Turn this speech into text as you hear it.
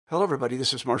Hello, everybody.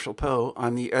 This is Marshall Poe.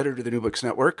 I'm the editor of the New Books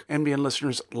Network. NBN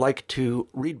listeners like to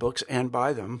read books and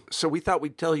buy them. So we thought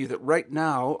we'd tell you that right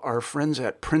now, our friends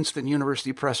at Princeton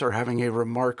University Press are having a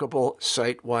remarkable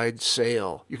site-wide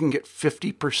sale. You can get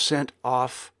 50%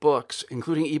 off books,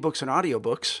 including ebooks and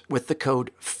audiobooks, with the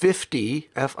code 50,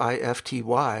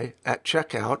 F-I-F-T-Y, at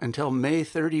checkout until May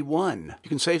 31. You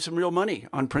can save some real money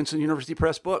on Princeton University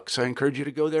Press books. I encourage you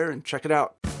to go there and check it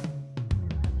out.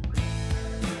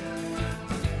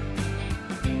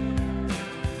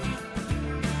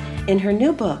 In her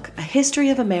new book, A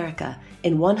History of America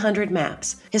in 100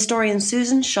 Maps, historian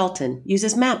Susan Shelton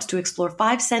uses maps to explore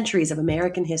 5 centuries of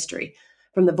American history,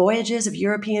 from the voyages of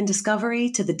European discovery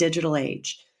to the digital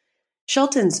age.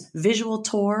 Shelton's visual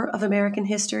tour of American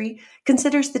history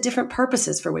considers the different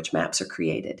purposes for which maps are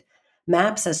created.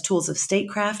 Maps as tools of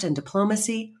statecraft and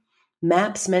diplomacy,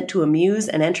 maps meant to amuse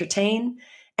and entertain,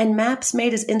 and maps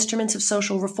made as instruments of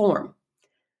social reform.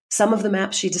 Some of the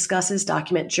maps she discusses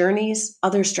document journeys,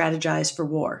 others strategize for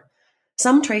war.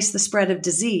 Some trace the spread of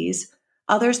disease,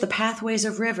 others the pathways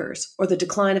of rivers or the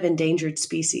decline of endangered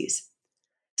species.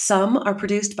 Some are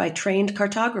produced by trained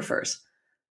cartographers,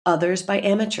 others by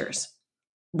amateurs,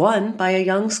 one by a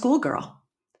young schoolgirl.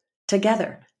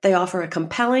 Together, they offer a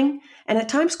compelling and at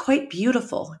times quite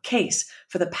beautiful case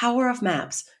for the power of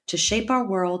maps to shape our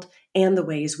world and the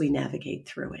ways we navigate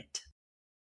through it.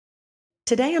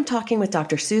 Today, I'm talking with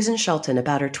Dr. Susan Shelton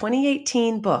about her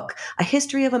 2018 book, A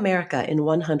History of America in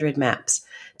 100 Maps.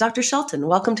 Dr. Shelton,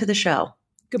 welcome to the show.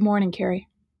 Good morning, Carrie.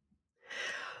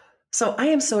 So I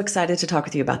am so excited to talk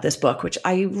with you about this book, which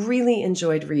I really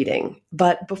enjoyed reading.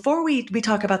 But before we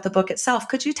talk about the book itself,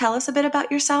 could you tell us a bit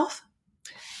about yourself?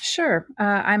 Sure.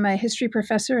 I'm a history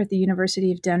professor at the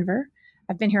University of Denver.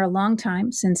 I've been here a long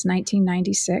time, since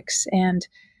 1996, and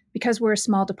because we're a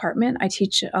small department, I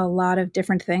teach a lot of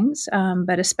different things,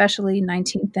 but especially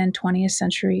 19th and 20th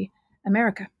century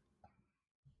America.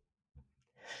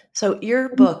 So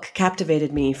your book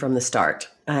captivated me from the start.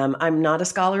 I'm not a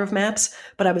scholar of maps,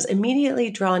 but I was immediately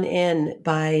drawn in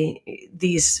by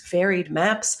these varied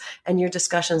maps and your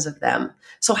discussions of them.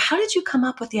 So how did you come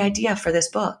up with the idea for this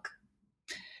book?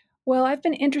 Well, I've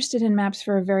been interested in maps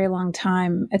for a very long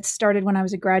time. It started when I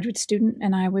was a graduate student,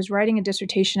 and I was writing a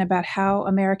dissertation about how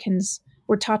Americans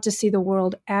were taught to see the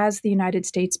world as the United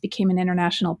States became an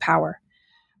international power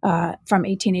from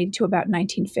 1880 to about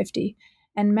 1950.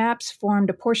 And maps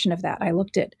formed a portion of that. I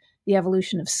looked at the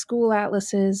evolution of school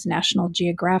atlases, National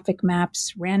Geographic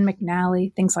maps, Rand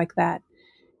McNally, things like that.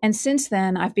 And since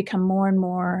then, I've become more and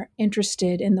more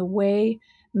interested in the way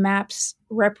maps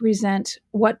represent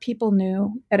what people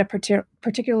knew at a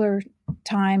particular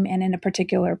time and in a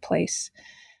particular place.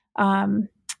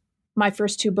 My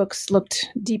first 2 books looked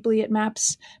deeply at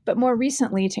maps, but more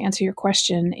recently, to answer your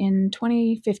question, in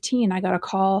 2015, I got a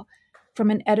call from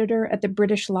an editor at the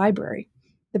British Library.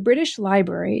 The British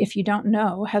Library, if you don't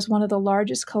know, has one of the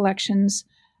largest collections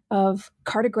of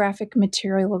cartographic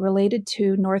material related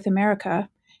to North America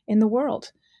in the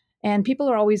world. And people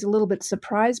are always a little bit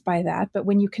surprised by that, but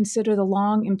when you consider the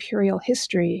long imperial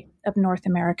history of North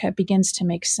America, it begins to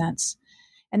make sense.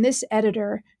 And this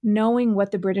editor, knowing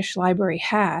what the British Library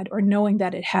had, or knowing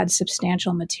that it had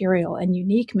substantial material and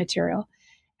unique material,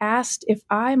 asked if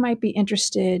I might be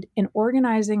interested in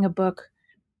organizing a book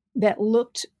that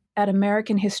looked at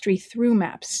American history through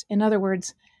maps. In other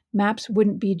words, maps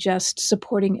wouldn't be just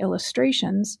supporting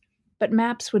illustrations, but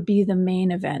maps would be the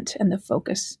main event and the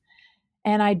focus.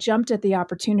 And I jumped at the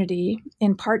opportunity,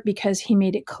 in part because he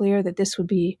made it clear that this would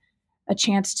be a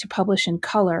chance to publish in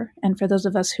color. And for those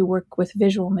of us who work with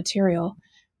visual material,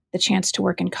 the chance to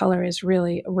work in color is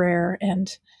really rare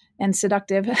and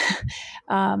seductive.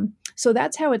 So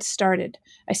that's how it started.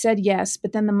 I said yes,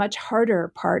 but then the much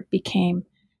harder part became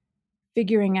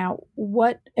figuring out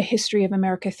what a history of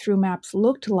America through maps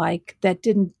looked like that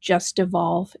didn't just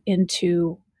evolve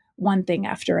into one thing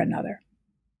after another.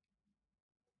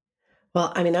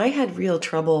 Well, I had real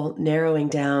trouble narrowing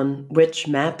down which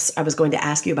maps I was going to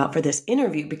ask you about for this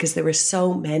interview because there were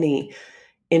so many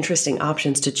interesting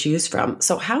options to choose from.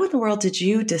 So how in the world did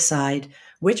you decide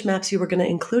which maps you were going to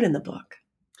include in the book?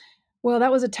 Well,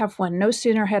 that was a tough one. No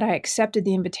sooner had I accepted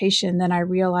the invitation than I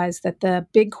realized that the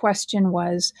big question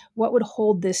was, what would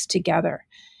hold this together?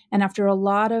 And after a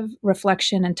lot of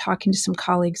reflection and talking to some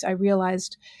colleagues, I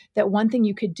realized that one thing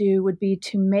you could do would be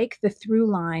to make the through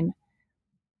line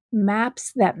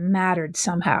maps that mattered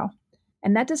somehow.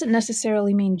 And that doesn't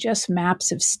necessarily mean just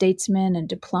maps of statesmen and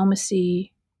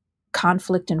diplomacy,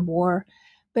 conflict and war,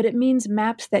 but it means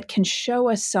maps that can show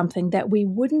us something that we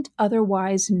wouldn't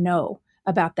otherwise know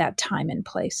about that time and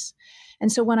place.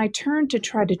 And so when I turned to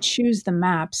try to choose the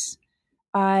maps,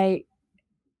 I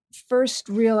first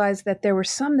realized that there were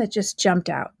some that just jumped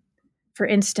out. For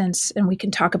instance, and we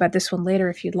can talk about this one later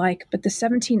if you'd like, but the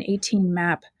 1718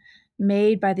 map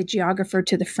made by the geographer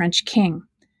to the French king,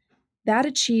 that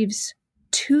achieves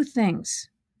two things.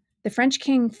 The French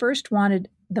king first wanted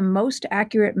the most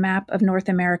accurate map of North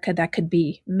America that could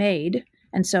be made,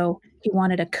 and so he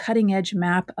wanted a cutting-edge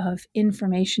map of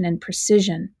information and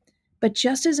precision. But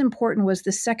just as important was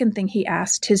the second thing he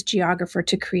asked his geographer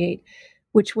to create,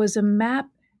 which was a map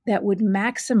that would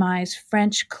maximize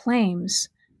French claims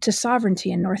to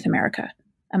sovereignty in North America,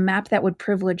 a map that would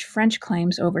privilege French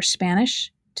claims over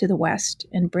Spanish to the west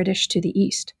and British to the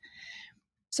east.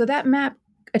 So that map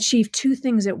achieved two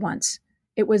things at once.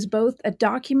 It was both a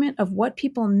document of what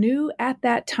people knew at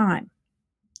that time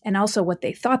and also what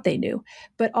they thought they knew,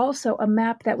 but also a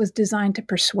map that was designed to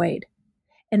persuade.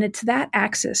 And it's that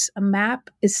axis. A map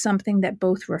is something that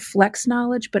both reflects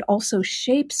knowledge, but also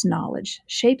shapes knowledge,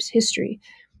 shapes history.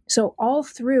 So all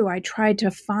through, I tried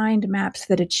to find maps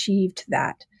that achieved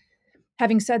that.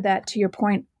 Having said that, to your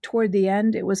point, toward the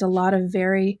end, it was a lot of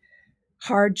very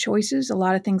hard choices, a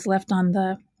lot of things left on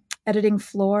the editing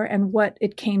floor. And what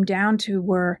it came down to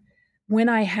were, when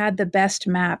I had the best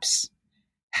maps,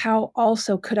 how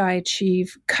also could I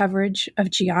achieve coverage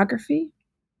of geography,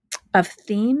 of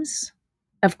themes,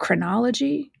 of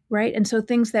chronology, right? And so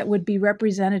things that would be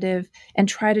representative and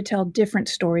try to tell different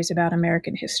stories about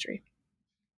American history.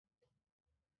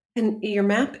 And your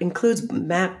book includes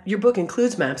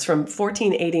maps from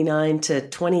 1489 to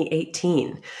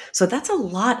 2018. So that's a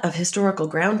lot of historical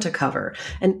ground to cover.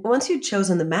 And once you'd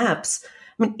chosen the maps,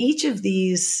 I mean, each of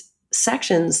these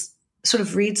sections sort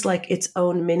of reads like its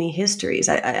own mini histories.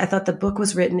 I thought the book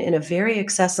was written in a very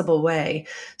accessible way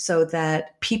so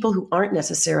that people who aren't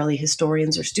necessarily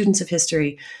historians or students of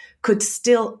history could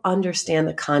still understand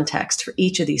the context for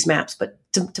each of these maps. But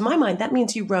to my mind, that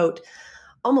means you wrote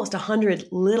almost 100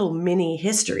 little mini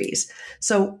histories.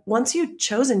 So once you'd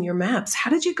chosen your maps, how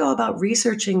did you go about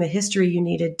researching the history you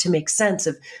needed to make sense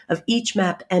of each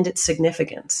map and its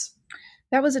significance?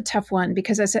 That was a tough one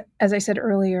because, as I said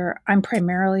earlier, I'm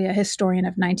primarily a historian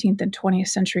of 19th and 20th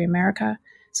century America.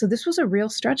 So this was a real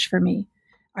stretch for me.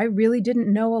 I really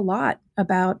didn't know a lot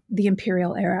about the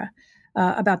imperial era,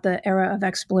 about the era of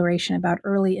exploration, about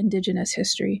early indigenous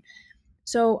history.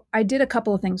 So I did a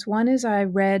couple of things. One is I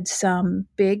read some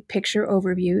big picture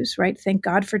overviews, right? Thank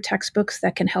God for textbooks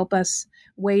that can help us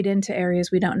wade into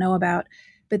areas we don't know about.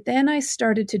 But then I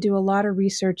started to do a lot of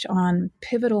research on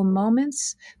pivotal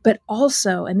moments, but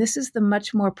also, and this is the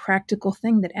much more practical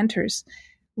thing that enters,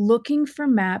 looking for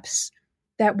maps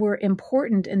that were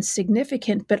important and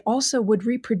significant, but also would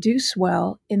reproduce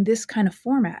well in this kind of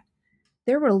format.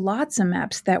 There were lots of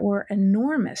maps that were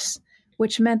enormous,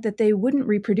 which meant that they wouldn't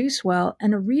reproduce well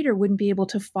and a reader wouldn't be able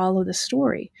to follow the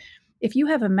story. If you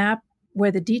have a map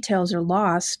where the details are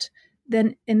lost,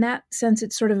 then in that sense,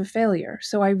 it's sort of a failure.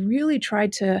 So I really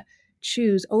tried to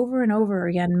choose over and over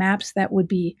again maps that would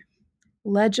be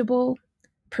legible,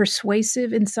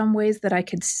 persuasive in some ways that I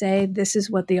could say this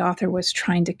is what the author was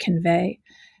trying to convey.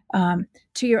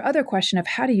 To your other question of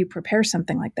how do you prepare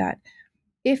something like that?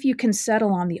 If you can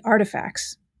settle on the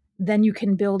artifacts, then you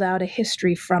can build out a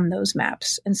history from those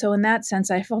maps. And so in that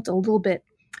sense, I felt a little bit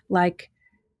like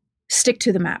stick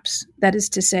to the maps. That is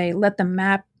to say, let the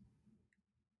map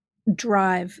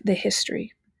drive the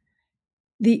history.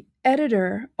 The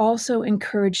editor also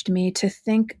encouraged me to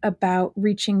think about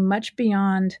reaching much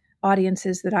beyond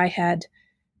audiences that I had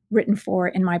written for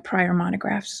in my prior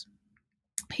monographs.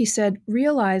 He said,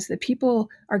 realize that people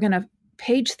are going to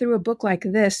page through a book like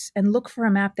this and look for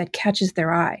a map that catches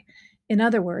their eye. In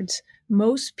other words,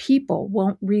 most people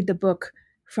won't read the book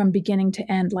from beginning to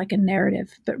end like a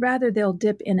narrative, but rather they'll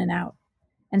dip in and out.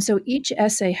 And so each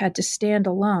essay had to stand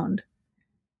alone.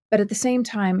 But at the same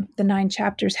time, the 9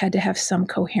 chapters had to have some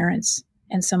coherence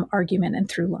and some argument and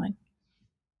through line.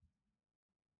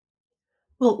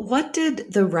 Well, what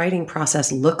did the writing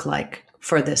process look like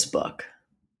for this book?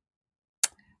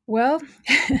 Well,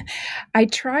 I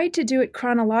tried to do it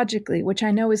chronologically, which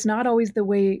I know is not always the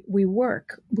way we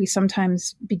work. We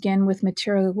sometimes begin with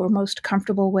material we're most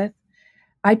comfortable with.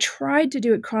 I tried to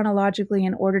do it chronologically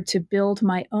in order to build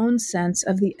my own sense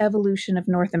of the evolution of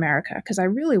North America, because I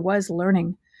really was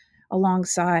learning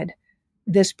alongside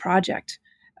this project.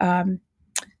 The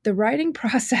writing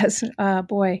process,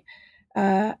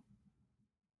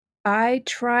 I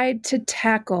tried to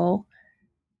tackle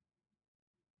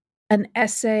an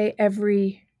essay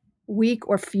every week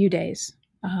or few days.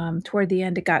 Toward the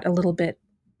end, it got a little bit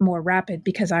more rapid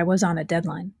because I was on a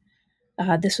deadline.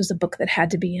 This was a book that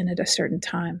had to be in at a certain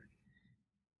time.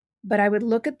 But I would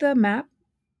look at the map,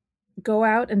 go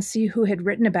out and see who had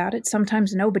written about it.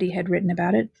 Sometimes nobody had written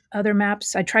about it. Other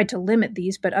maps, I tried to limit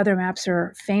these, but other maps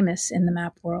are famous in the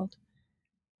map world.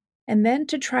 And then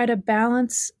to try to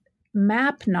balance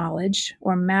map knowledge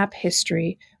or map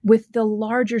history with the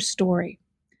larger story.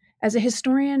 As a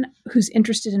historian who's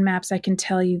interested in maps, I can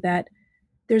tell you that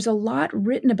there's a lot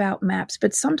written about maps,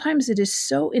 but sometimes it is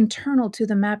so internal to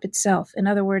the map itself. In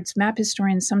other words, map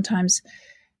historians sometimes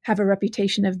have a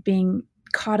reputation of being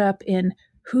caught up in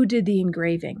who did the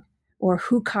engraving or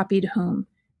who copied whom.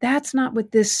 That's not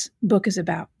what this book is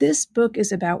about. This book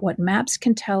is about what maps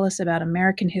can tell us about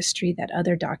American history that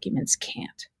other documents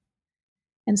can't.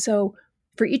 And so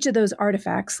for each of those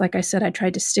artifacts, like I said, I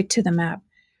tried to stick to the map,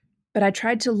 but I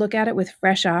tried to look at it with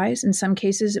fresh eyes. In some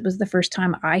cases, it was the first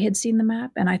time I had seen the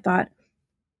map. And I thought,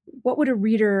 what would a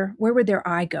reader, where would their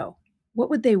eye go? What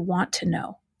would they want to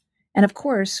know? And of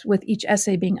course, with each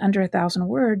essay being under 1,000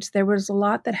 words, there was a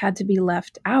lot that had to be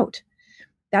left out.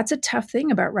 That's a tough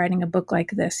thing about writing a book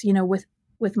like this. You know,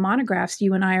 with monographs,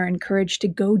 you and I are encouraged to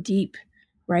go deep,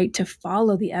 right? To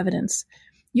follow the evidence.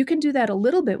 You can do that a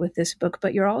little bit with this book,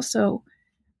 but you're also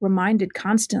reminded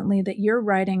constantly that you're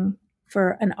writing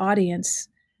for an audience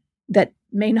that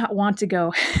may not want to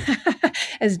go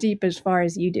as deep as far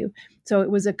as you do. So it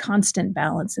was a constant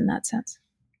balance in that sense.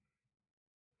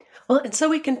 Well, and so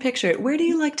we can picture it. Where do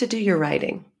you like to do your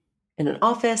writing? In an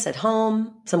office, at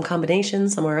home, some combination,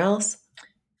 somewhere else?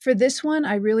 For this one,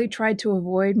 I really tried to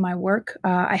avoid my work.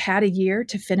 I had a year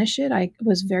to finish it. I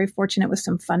was very fortunate with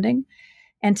some funding.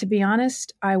 And to be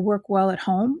honest, I work well at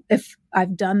home if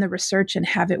I've done the research and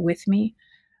have it with me.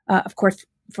 Of course,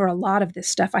 for a lot of this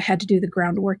stuff, I had to do the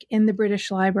groundwork in the British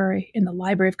Library, in the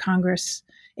Library of Congress,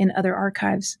 in other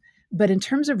archives. But in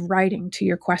terms of writing, to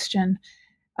your question,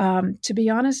 to be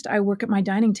honest, I work at my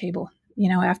dining table. You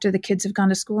know, after the kids have gone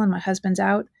to school and my husband's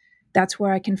out, that's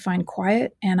where I can find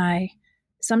quiet. And I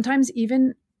sometimes,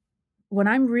 even when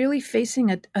I'm really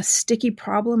facing a sticky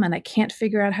problem and I can't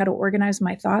figure out how to organize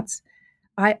my thoughts,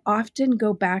 I often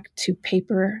go back to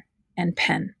paper and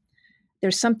pen.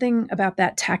 There's something about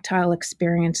that tactile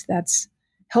experience that's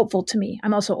helpful to me.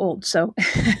 I'm also old, so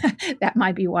that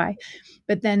might be why.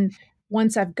 But then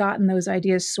once I've gotten those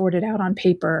ideas sorted out on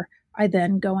paper, I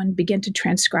then go and begin to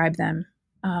transcribe them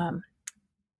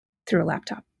through a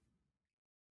laptop.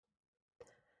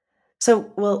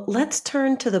 So, well, let's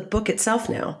turn to the book itself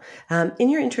now. In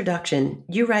your introduction,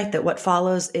 you write that what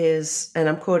follows is, and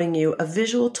I'm quoting you, a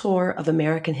visual tour of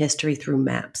American history through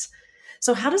maps.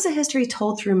 So how does a history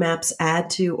told through maps add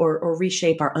to or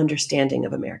reshape our understanding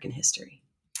of American history?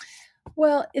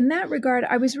 Well, in that regard,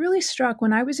 I was really struck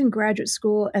when I was in graduate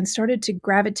school and started to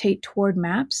gravitate toward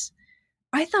maps.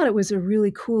 I thought it was a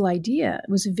really cool idea.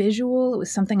 It was visual. It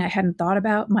was something I hadn't thought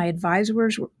about. My advisors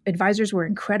were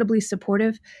incredibly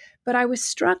supportive, but I was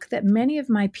struck that many of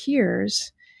my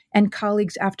peers and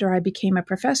colleagues after I became a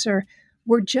professor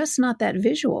were just not that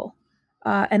visual.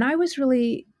 And I was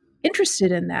really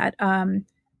interested in that.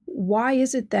 Why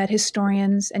is it that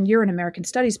historians, and you're an American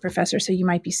Studies professor, so you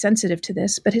might be sensitive to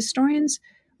this, but historians,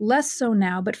 less so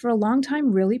now, but for a long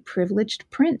time, really privileged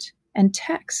print and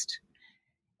text.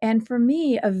 And for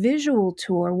me, a visual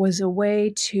tour was a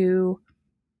way to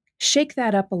shake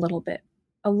that up a little bit.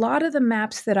 A lot of the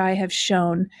maps that I have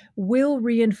shown will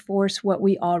reinforce what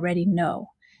we already know.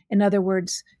 In other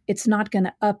words, it's not going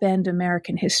to upend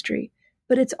American history,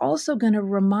 but it's also going to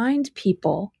remind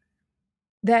people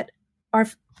that our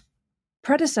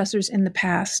predecessors in the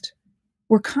past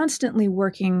were constantly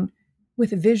working with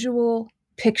visual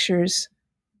pictures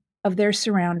of their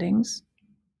surroundings,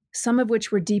 some of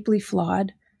which were deeply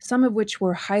flawed, some of which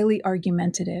were highly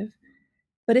argumentative.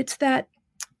 But it's that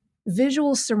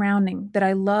visual surrounding that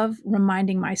I love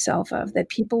reminding myself of, that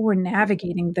people were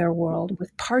navigating their world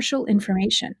with partial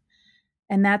information.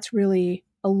 And that's really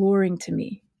alluring to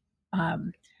me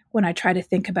when I try to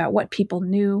think about what people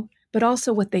knew, but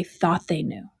also what they thought they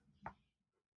knew.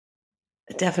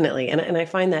 Definitely. And I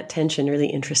find that tension really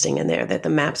interesting in there, that the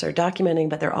maps are documenting,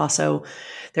 but they're also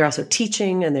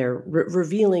teaching, and they're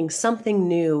revealing something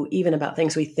new, even about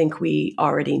things we think we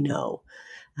already know.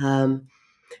 And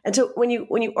so when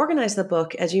you organize the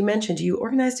book, as you mentioned, you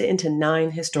organized it into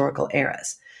 9 historical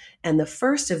eras. And the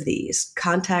first of these,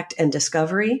 Contact and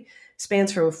Discovery,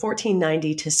 spans from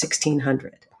 1490 to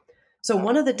 1600. So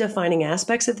one of the defining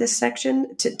aspects of this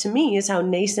section, to me, is how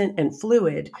nascent and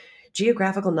fluid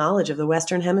geographical knowledge of the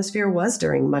Western Hemisphere was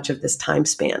during much of this time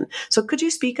span. So could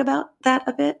you speak about that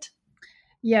a bit?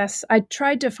 Yes, I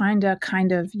tried to find a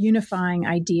kind of unifying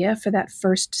idea for that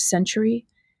first century.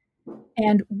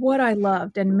 And what I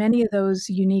loved, and many of those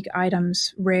unique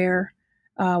items, rare,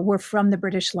 were from the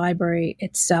British Library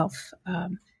itself.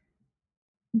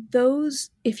 those,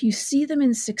 if you see them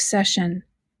in succession,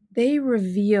 they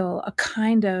reveal a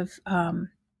kind of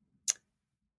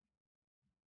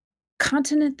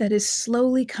continent that is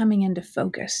slowly coming into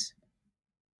focus.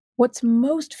 What's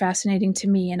most fascinating to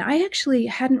me, and I actually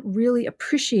hadn't really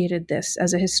appreciated this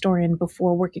as a historian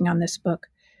before working on this book,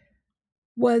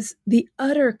 was the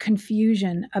utter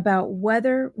confusion about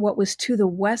whether what was to the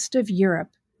west of Europe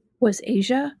was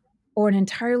Asia or an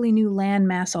entirely new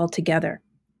landmass altogether.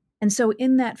 And so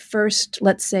in that first,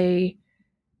 let's say,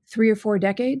 3 or 4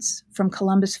 decades from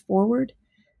Columbus forward,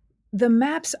 the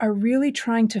maps are really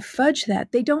trying to fudge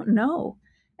that. They don't know.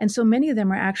 And so many of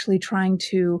them are actually trying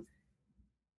to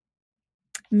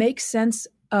make sense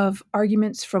of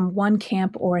arguments from one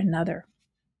camp or another.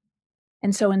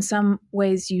 And so in some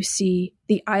ways, you see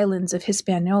the islands of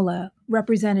Hispaniola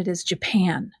represented as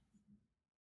Japan.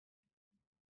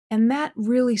 And that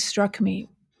really struck me,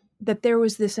 that there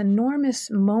was this enormous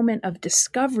moment of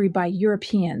discovery by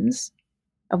Europeans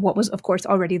of what was, of course,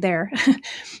 already there.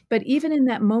 But even in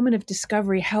that moment of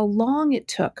discovery, how long it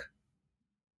took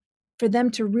for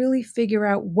them to really figure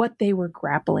out what they were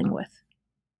grappling with.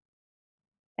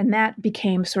 And that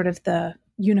became sort of the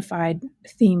unified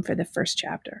theme for the first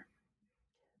chapter.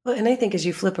 Well, and I think as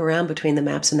you flip around between the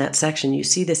maps in that section, you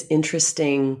see this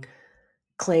interesting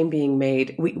claim being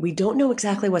made. We don't know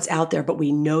exactly what's out there, but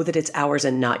we know that it's ours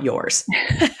and not yours.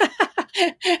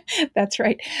 That's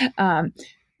right.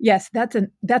 Yes,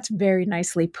 that's very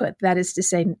nicely put. That is to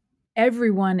say,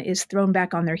 everyone is thrown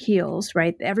back on their heels,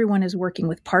 right? Everyone is working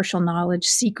with partial knowledge,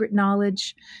 secret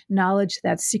knowledge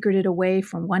that's secreted away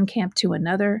from one camp to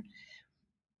another.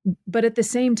 But at the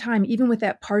same time, even with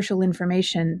that partial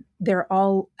information, they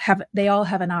all have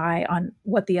an eye on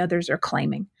what the others are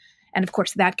claiming. And of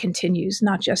course, that continues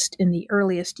not just in the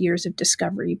earliest years of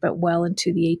discovery, but well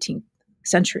into the 18th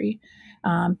century,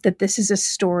 that this is a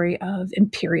story of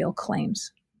imperial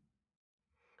claims.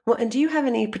 Well, and do you have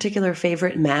any particular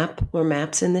favorite map or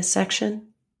maps in this section?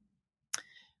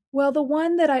 Well, the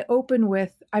one that I open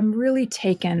with, I'm really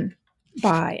taken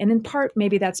by, and in part,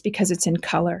 maybe that's because it's in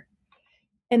color.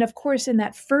 And of course, in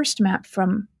that first map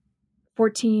from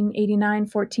 1489,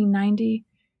 1490,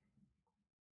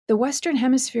 the Western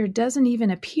Hemisphere doesn't even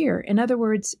appear. In other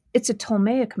words, it's a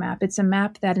Ptolemaic map. It's a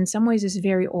map that in some ways is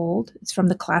very old. It's from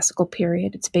the classical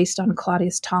period. It's based on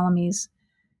Claudius Ptolemy's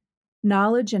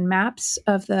knowledge and maps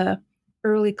of the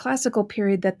early classical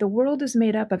period that the world is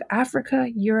made up of Africa,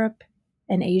 Europe,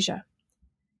 and Asia.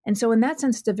 And so in that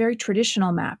sense, it's a very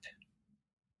traditional map.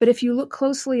 But if you look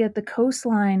closely at the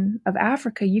coastline of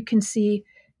Africa, you can see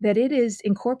that it is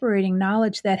incorporating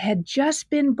knowledge that had just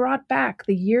been brought back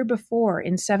the year before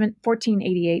in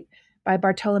 1488 by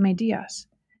Bartolome Diaz.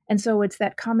 And so it's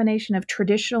that combination of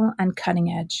traditional and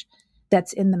cutting edge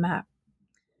that's in the map.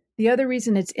 The other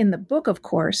reason it's in the book, of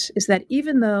course, is that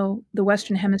even though the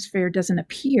Western Hemisphere doesn't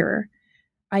appear,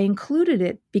 I included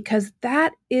it because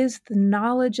that is the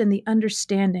knowledge and the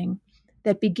understanding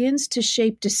that begins to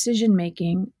shape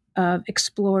decision-making of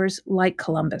explorers like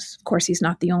Columbus. Of course, he's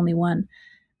not the only one.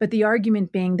 But the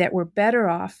argument being that we're better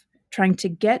off trying to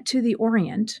get to the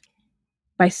Orient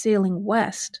by sailing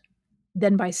west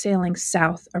than by sailing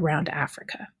south around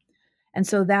Africa. And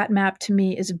so that map to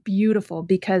me is beautiful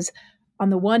because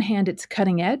on the one hand, it's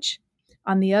cutting edge.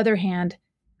 On the other hand,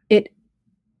 it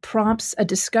prompts a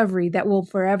discovery that will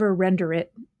forever render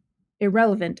it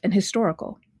irrelevant and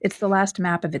historical. It's the last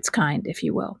map of its kind, if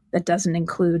you will, that doesn't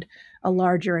include a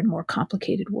larger and more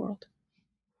complicated world.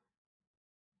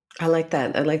 I like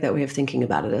that. I like that way of thinking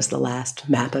about it as the last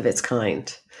map of its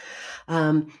kind.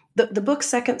 The book's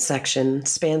second section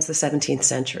spans the 17th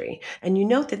century, and you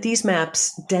note that these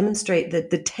maps demonstrate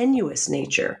the tenuous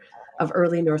nature of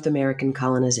early North American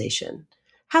colonization.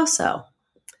 How so?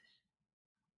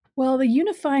 Well, the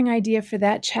unifying idea for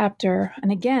that chapter,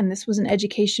 and again, this was an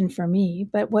education for me,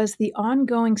 but was the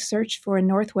ongoing search for a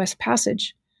Northwest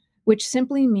Passage, which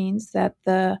simply means that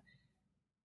the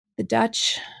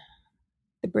Dutch,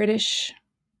 the British,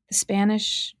 the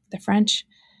Spanish, the French,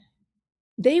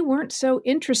 they weren't so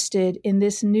interested in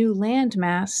this new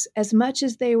landmass as much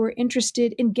as they were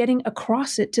interested in getting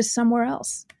across it to somewhere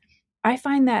else. I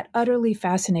find that utterly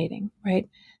fascinating, right?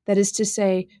 That is to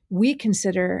say, we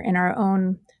consider in our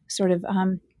own sort of,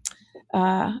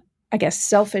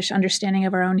 selfish understanding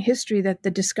of our own history that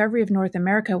the discovery of North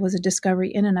America was a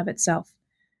discovery in and of itself.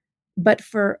 But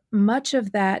for much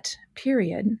of that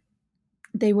period,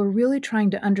 they were really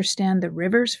trying to understand the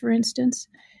rivers, for instance,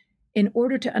 in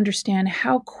order to understand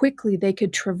how quickly they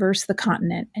could traverse the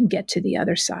continent and get to the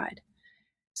other side.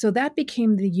 So that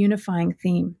became the unifying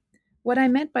theme. What I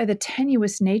meant by the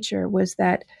tenuous nature was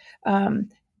that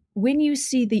when you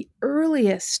see the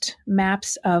earliest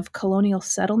maps of colonial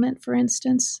settlement, for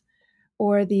instance,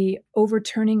 or the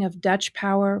overturning of Dutch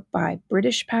power by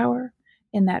British power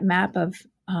in that map of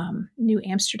New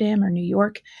Amsterdam or New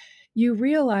York, you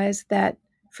realize that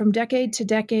from decade to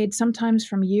decade, sometimes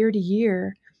from year to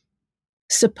year,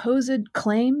 supposed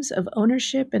claims of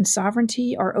ownership and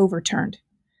sovereignty are overturned.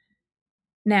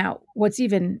 Now, what's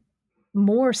even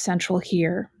more central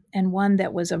here, and one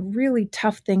that was a really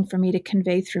tough thing for me to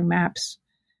convey through maps,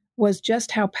 was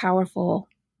just how powerful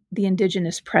the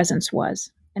indigenous presence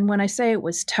was. And when I say it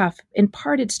was tough, in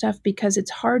part it's tough because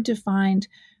it's hard to find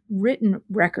written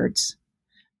records,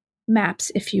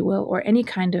 maps, if you will, or any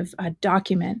kind of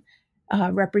document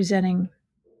representing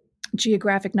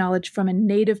geographic knowledge from a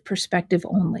native perspective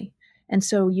only. And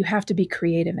so you have to be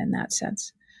creative in that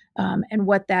sense. And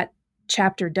what that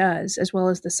chapter does, as well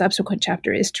as the subsequent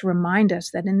chapter, is to remind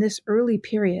us that in this early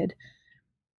period,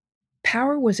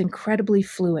 power was incredibly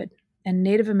fluid, and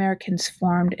Native Americans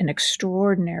formed an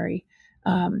extraordinary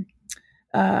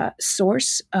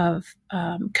source of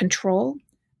control,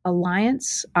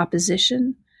 alliance,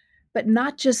 opposition, but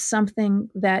not just something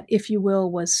that, if you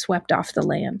will, was swept off the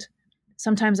land.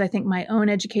 Sometimes I think my own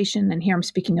education, and here I'm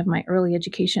speaking of my early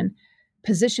education,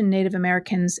 positioned Native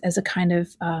Americans as a kind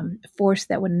of force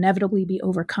that would inevitably be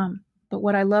overcome. But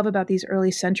what I love about these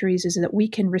early centuries is that we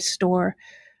can restore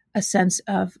a sense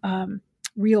of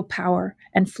real power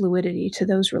and fluidity to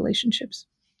those relationships.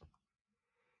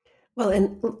 Well,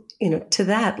 and to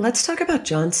that, let's talk about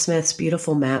John Smith's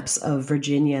beautiful maps of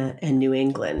Virginia and New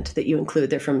England that you include.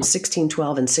 They're from 1612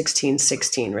 and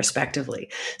 1616, respectively.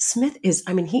 Smith is,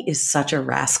 he is such a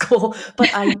rascal, but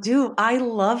I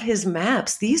love his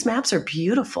maps. These maps are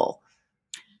beautiful.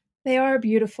 They are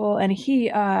beautiful. And he,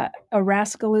 a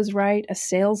rascal is right, a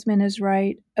salesman is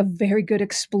right, a very good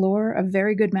explorer, a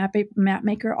very good map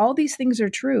maker. All these things are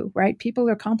true, right? People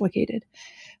are complicated.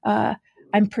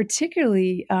 I'm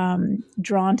particularly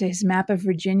drawn to his map of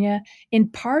Virginia, in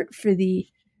part for the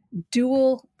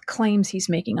dual claims he's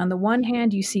making. On the one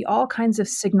hand, you see all kinds of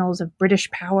signals of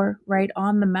British power right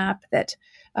on the map that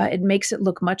it makes it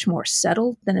look much more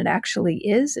settled than it actually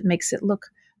is. It makes it look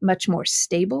much more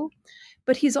stable.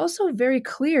 But he's also very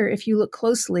clear, if you look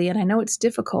closely, and I know it's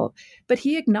difficult, but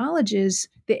he acknowledges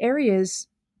the areas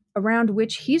around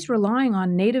which he's relying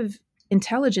on native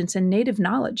intelligence and native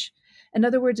knowledge. In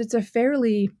other words, it's a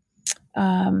fairly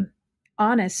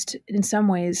honest, in some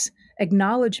ways,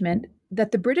 acknowledgement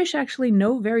that the British actually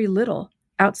know very little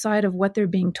outside of what they're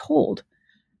being told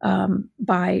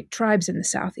by tribes in the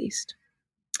Southeast.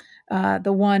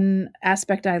 The one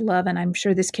aspect I love, and I'm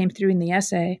sure this came through in the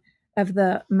essay, of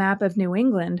the map of New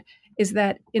England is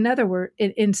that, in other words,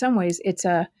 in some ways, it's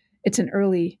an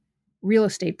early real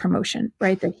estate promotion,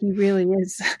 right? That he really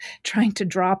is trying to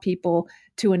draw people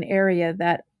to an area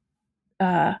that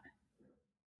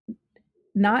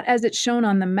not as it's shown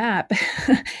on the map,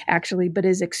 actually, but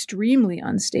is extremely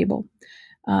unstable,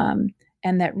 and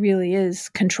that really is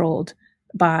controlled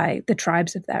by the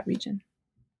tribes of that region.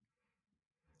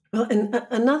 Well, and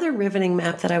another riveting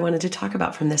map that I wanted to talk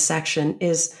about from this section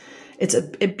is it's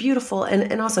a beautiful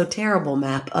and also terrible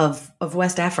map of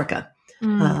West Africa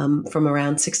from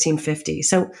around 1650.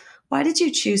 So why did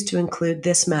you choose to include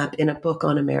this map in a book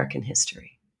on American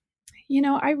history?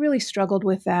 I really struggled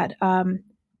with that.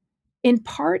 In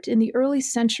part, in the early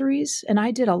centuries, and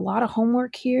I did a lot of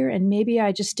homework here, and maybe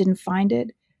I just didn't find it,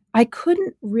 I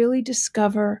couldn't really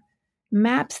discover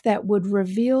maps that would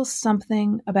reveal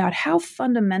something about how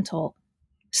fundamental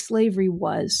slavery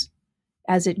was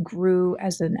as it grew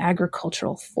as an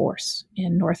agricultural force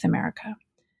in North America.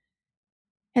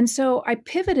 And so I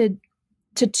pivoted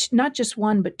to not just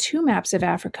one, but two maps of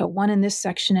Africa, one in this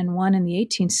section and one in the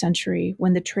 18th century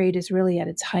when the trade is really at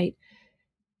its height,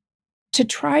 to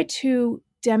try to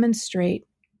demonstrate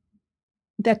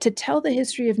that to tell the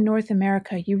history of North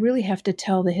America, you really have to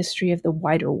tell the history of the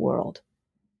wider world.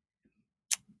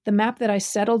 The map that I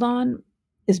settled on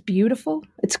is beautiful,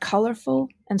 it's colorful,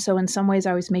 and so in some ways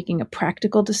I was making a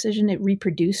practical decision. It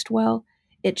reproduced well.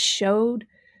 It showed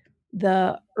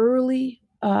the early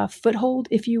foothold,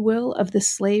 if you will, of the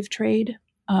slave trade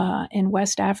in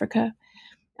West Africa.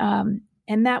 And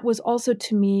that was also,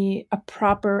 to me, a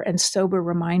proper and sober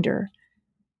reminder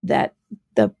that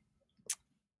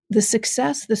the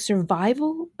success, the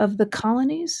survival of the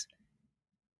colonies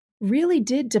really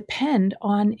did depend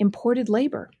on imported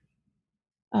labor.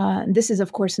 This is,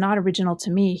 of course, not original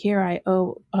to me. Here I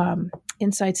owe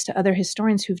insights to other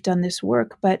historians who've done this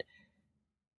work, but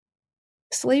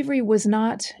slavery was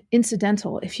not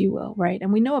incidental, if you will, right?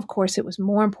 And we know, of course, it was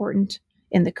more important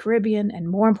in the Caribbean and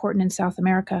more important in South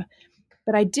America.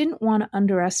 but I didn't want to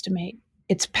underestimate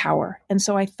its power. And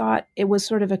so I thought it was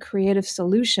sort of a creative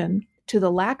solution to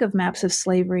the lack of maps of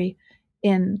slavery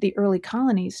in the early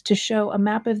colonies to show a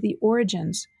map of the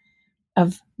origins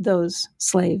of those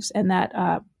slaves. And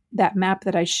that map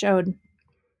that I showed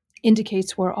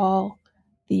indicates where all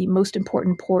the most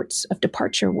important ports of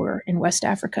departure were in West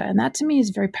Africa. And that to me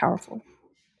is very powerful.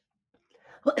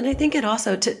 Well, and I think it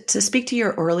also, to speak to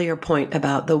your earlier point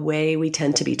about the way we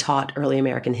tend to be taught early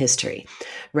American history,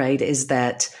 right, is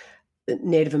that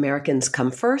Native Americans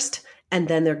come first and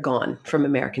then they're gone from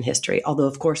American history. Although,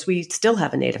 of course, we still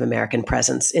have a Native American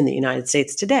presence in the United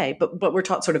States today. But we're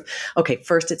taught sort of, okay,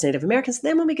 first it's Native Americans.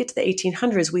 Then when we get to the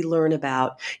 1800s, we learn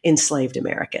about enslaved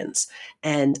Americans.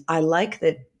 And I like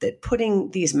that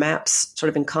putting these maps sort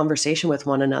of in conversation with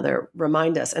one another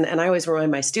remind us, and I always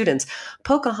remind my students,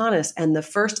 Pocahontas and the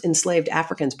first enslaved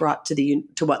Africans brought to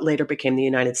what later became the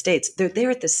United States, they're there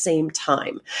at the same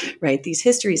time, right? These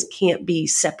histories can't be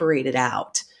separated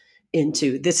out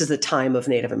into this is the time of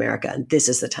Native America and this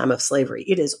is the time of slavery.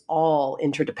 It is all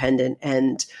interdependent,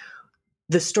 and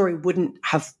the story wouldn't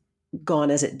have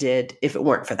gone as it did if it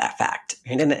weren't for that fact.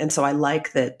 And so I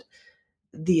like that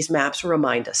these maps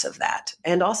remind us of that.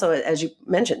 And also, as you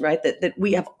mentioned, right, that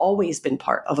we have always been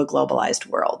part of a globalized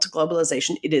world.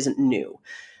 Globalization, it isn't new.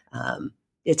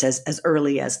 It's as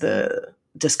early as the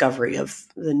discovery of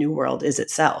the New World is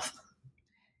itself.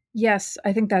 Yes,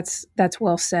 I think that's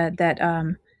well said, that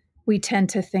we tend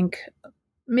to think,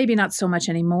 maybe not so much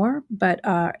anymore, but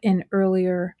in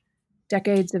earlier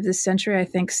decades of this century, I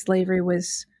think slavery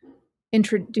was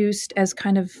introduced as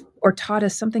kind of, or taught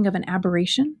as something of an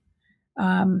aberration,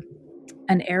 an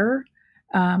error.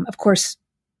 Of course,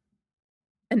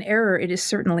 an error it is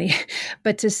certainly,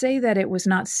 but to say that it was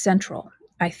not central,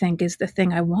 I think, is the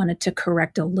thing I wanted to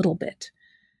correct a little bit.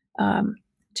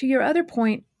 To your other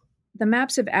point, the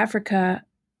maps of Africa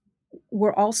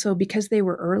were also, because they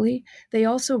were early, they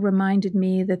also reminded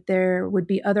me that there would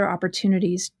be other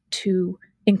opportunities to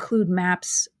include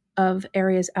maps of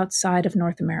areas outside of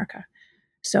North America.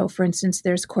 So, for instance,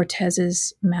 there's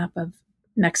Cortez's map of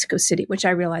Mexico City, which I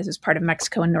realize is part of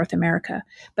Mexico and North America,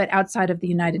 but outside of the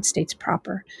United States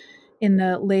proper. In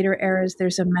the later eras,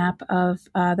 there's a map of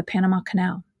the Panama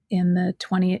Canal. In the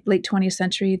late 20th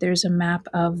century, there's a map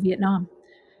of Vietnam,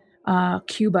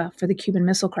 Cuba for the Cuban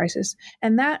Missile Crisis.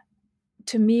 And that,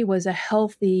 to me, was a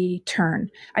healthy turn.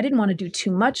 I didn't want to do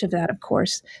too much of that, of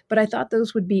course, but I thought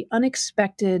those would be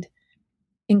unexpected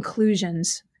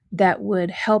inclusions that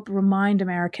would help remind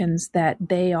Americans that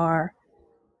they are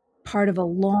part of a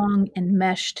long and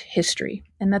meshed history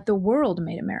and that the world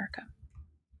made America.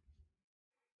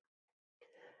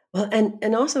 Well,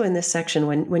 and also in this section,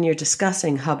 when you're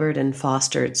discussing Hubbard and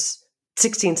Foster's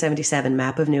 1677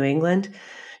 map of New England,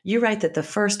 you write that the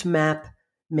first map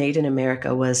made in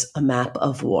America was a map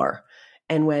of war.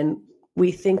 And when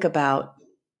we think about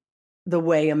the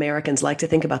way Americans like to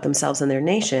think about themselves and their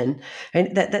nation,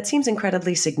 and that seems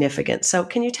incredibly significant. So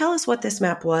can you tell us what this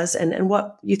map was and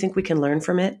what you think we can learn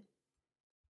from it?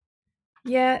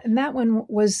 Yeah, and that one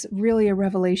was really a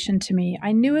revelation to me.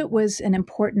 I knew it was an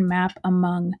important map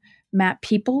among map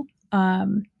people.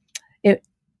 And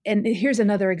here's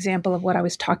another example of what I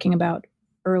was talking about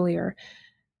earlier.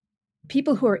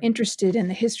 People who are interested in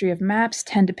the history of maps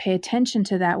tend to pay attention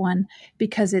to that one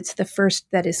because it's the first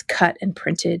that is cut and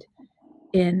printed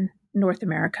in North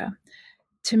America.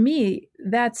 To me,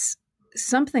 that's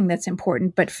something that's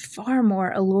important, but far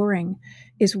more alluring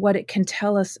is what it can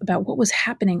tell us about what was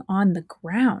happening on the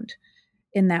ground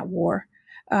in that war.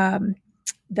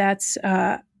 That's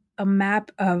a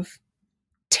map of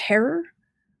terror,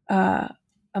 a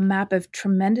map of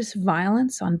tremendous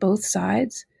violence on both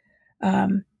sides.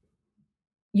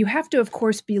 You have to, of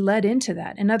course, be led into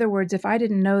that. In other words, if I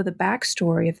didn't know the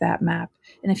backstory of that map,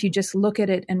 and if you just look at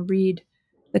it and read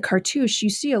the cartouche, you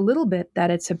see a little bit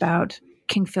that it's about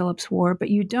King Philip's War, but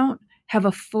you don't have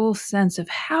a full sense of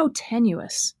how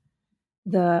tenuous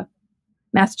the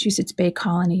Massachusetts Bay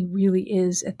Colony really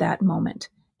is at that moment,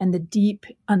 and the deep,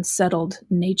 unsettled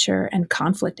nature and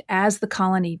conflict as the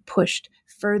colony pushed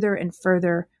further and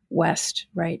further west,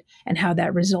 right? And how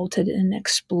that resulted in an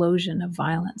explosion of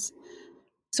violence.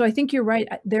 So I think you're right.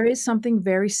 There is something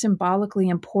very symbolically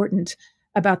important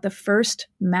about the first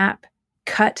map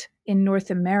cut in North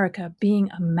America being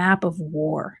a map of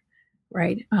war,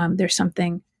 right? There's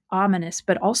something ominous,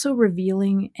 but also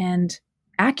revealing and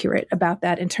accurate about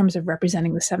that in terms of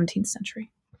representing the 17th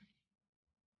century.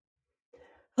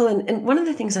 Well, and one of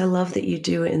the things I love that you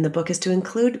do in the book is to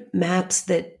include maps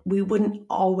that we wouldn't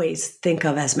always think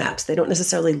of as maps. They don't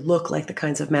necessarily look like the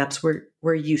kinds of maps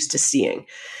we're used to seeing.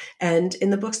 And in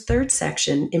the book's third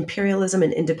section, Imperialism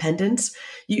and Independence,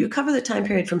 you cover the time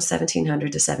period from 1700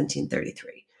 to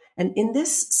 1733. And in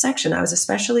this section, I was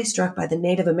especially struck by the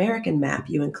Native American map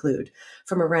you include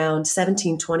from around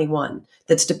 1721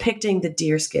 that's depicting the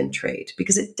deerskin trade,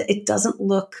 because it doesn't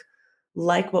look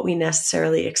like what we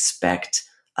necessarily expect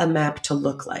a map to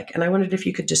look like. And I wondered if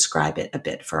you could describe it a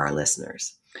bit for our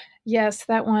listeners. Yes,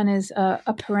 that one is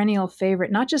a perennial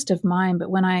favorite, not just of mine, but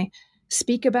when I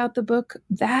speak about the book,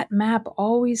 that map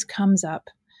always comes up.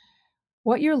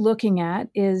 What you're looking at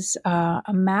is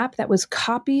a map that was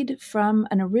copied from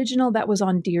an original that was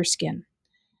on deerskin.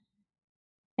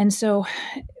 And so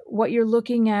what you're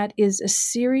looking at is a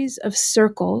series of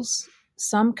circles,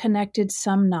 some connected,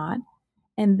 some not.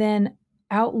 And then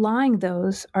outlying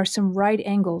those are some right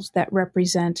angles that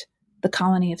represent the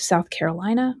colony of South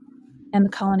Carolina and the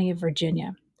colony of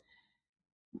Virginia.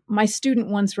 My student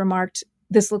once remarked,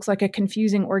 this looks like a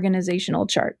confusing organizational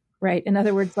chart, right? In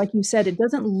other words, like you said, it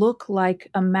doesn't look like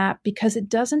a map because it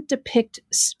doesn't depict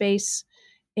space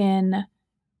in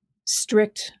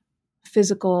strict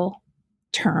physical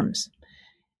terms.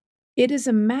 It is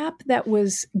a map that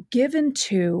was given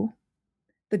to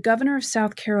the governor of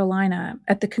South Carolina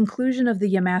at the conclusion of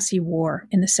the Yamasee War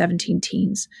in the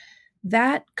 17-teens.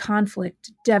 That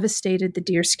conflict devastated the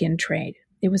deerskin trade.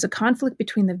 It was a conflict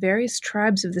between the various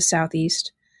tribes of the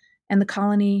Southeast and the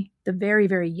colony, the very,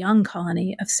 very young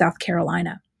colony of South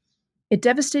Carolina. It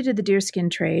devastated the deerskin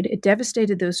trade, it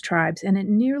devastated those tribes, and it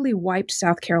nearly wiped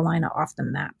South Carolina off the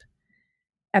map.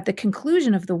 At the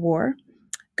conclusion of the war,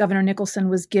 Governor Nicholson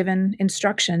was given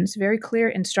instructions, very clear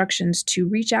instructions, to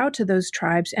reach out to those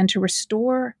tribes and to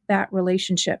restore that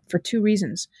relationship for two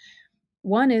reasons.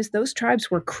 One is those tribes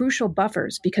were crucial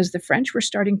buffers because the French were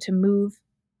starting to move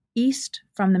east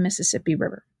from the Mississippi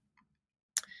River.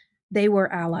 They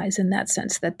were allies in that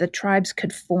sense, that the tribes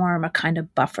could form a kind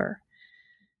of buffer.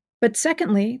 But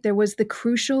secondly, there was the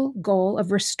crucial goal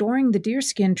of restoring the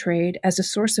deerskin trade as a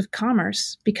source of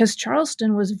commerce because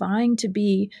Charleston was vying to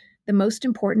be the most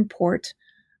important port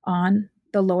on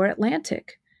the lower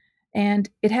Atlantic. And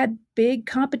it had big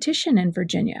competition in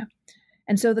Virginia.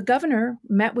 And so the governor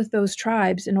met with those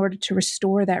tribes in order to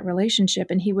restore that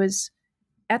relationship. And he was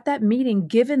at that meeting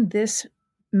given this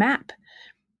map.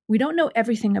 We don't know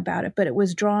everything about it, but it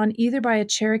was drawn either by a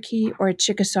Cherokee or a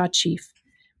Chickasaw chief.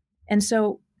 And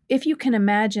so if you can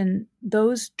imagine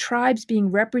those tribes being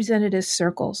represented as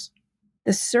circles,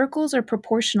 the circles are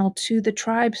proportional to the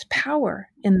tribe's power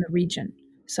in the region.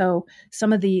 So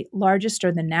some of the largest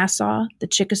are the Nassau, the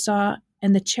Chickasaw,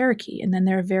 and the Cherokee. And then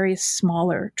there are various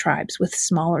smaller tribes with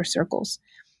smaller circles.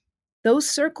 Those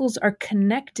circles are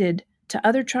connected to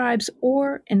other tribes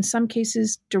or, in some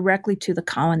cases, directly to the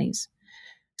colonies.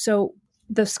 So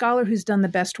the scholar who's done the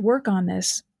best work on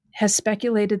this has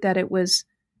speculated that it was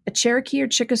a Cherokee or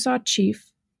Chickasaw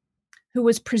chief who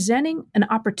was presenting an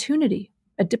opportunity,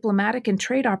 a diplomatic and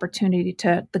trade opportunity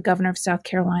to the governor of South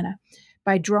Carolina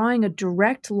by drawing a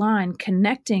direct line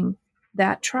connecting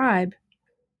that tribe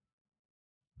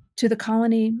to the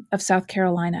colony of South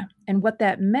Carolina. And what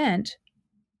that meant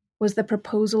was the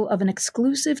proposal of an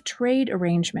exclusive trade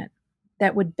arrangement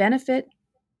that would benefit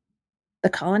the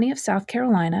colony of South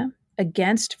Carolina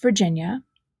against Virginia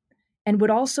and would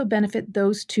also benefit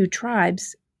those two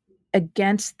tribes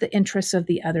against the interests of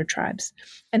the other tribes.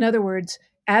 In other words,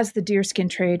 as the deerskin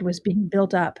trade was being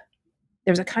built up,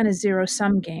 there was a kind of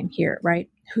zero-sum game here, right?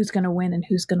 Who's going to win and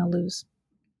who's going to lose?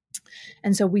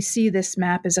 And so we see this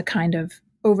map as a kind of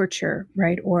overture,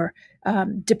 right, or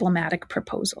diplomatic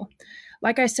proposal.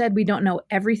 Like I said, we don't know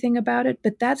everything about it,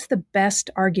 but that's the best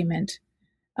argument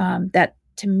that,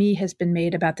 to me, has been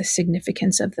made about the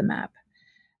significance of the map.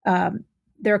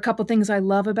 There are a couple things I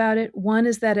love about it. One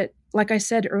is that it, like I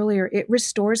said earlier, it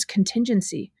restores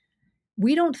contingency.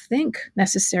 We don't think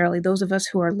necessarily, those of us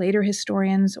who are later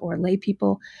historians or lay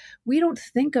people, we don't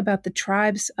think about the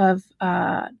tribes of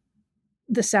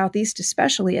the Southeast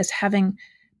especially as having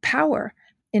power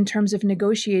in terms of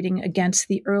negotiating against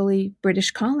the early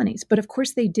British colonies. But of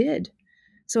course they did.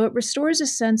 So it restores a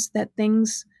sense that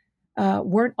things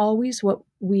weren't always what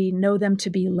we know them to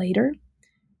be later.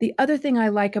 The other thing I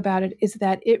like about it is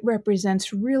that it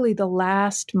represents really the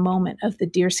last moment of the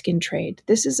deerskin trade.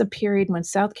 This is a period when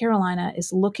South Carolina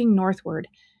is looking northward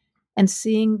and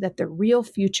seeing that the real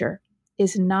future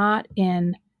is not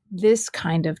in this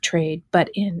kind of trade,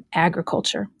 but in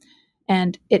agriculture.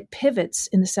 And it pivots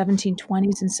in the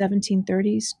 1720s and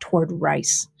 1730s toward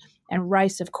rice. And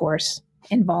rice, of course,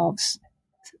 involves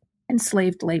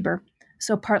enslaved labor.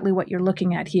 So partly what you're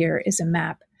looking at here is a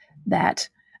map that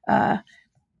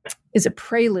is a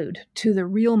prelude to the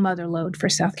real mother lode for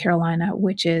South Carolina,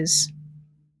 which is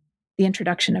the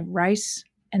introduction of rice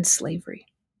and slavery.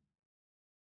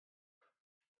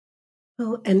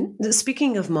 Well, and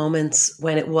speaking of moments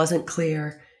when it wasn't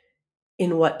clear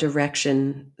in what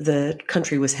direction the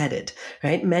country was headed,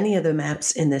 right? Many of the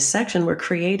maps in this section were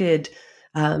created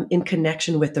in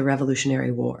connection with the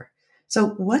Revolutionary War. So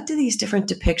what do these different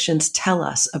depictions tell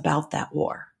us about that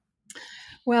war?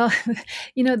 Well,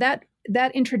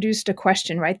 that introduced a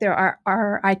question, right? There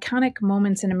are iconic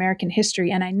moments in American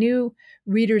history, and I knew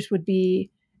readers would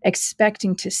be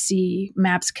expecting to see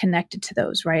maps connected to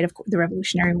those, right? Of course, the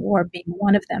Revolutionary War being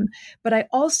one of them. But I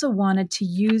also wanted to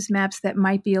use maps that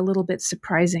might be a little bit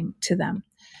surprising to them.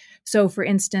 So, for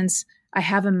instance, I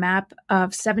have a map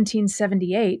of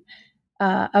 1778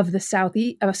 of the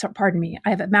Southeast. I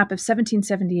have a map of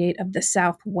 1778 of the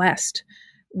Southwest,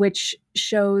 which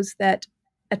shows that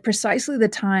at precisely the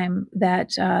time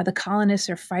that the colonists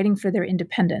are fighting for their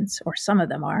independence, or some of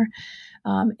them are,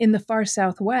 in the far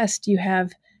Southwest, you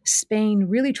have Spain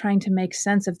really trying to make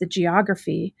sense of the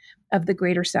geography of the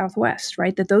greater Southwest,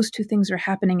 right? That those two things are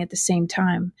happening at the same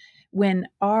time, when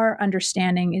our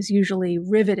understanding is usually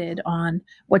riveted on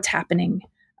what's happening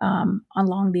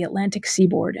along the Atlantic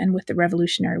seaboard and with the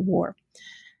Revolutionary War.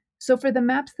 So for the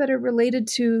maps that are related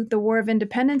to the War of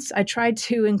Independence, I tried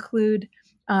to include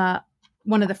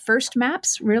one of the first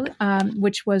maps, really,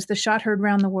 which was the Shot Heard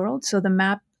Round the World. So the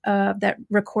map that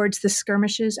records the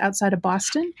skirmishes outside of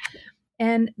Boston.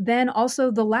 And then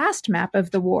also the last map of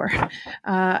the war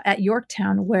at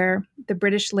Yorktown, where the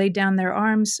British laid down their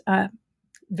arms,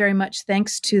 very much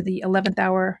thanks to the 11th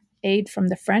hour aid from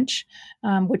the French,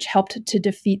 which helped to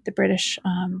defeat the British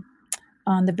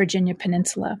on the Virginia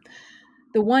Peninsula.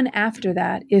 The one after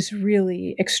that is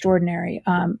really extraordinary.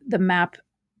 The map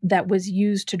that was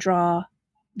used to draw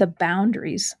the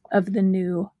boundaries of the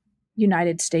new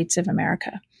United States of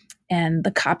America. And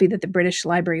the copy that the British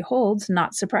Library holds,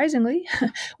 not surprisingly,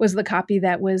 was the copy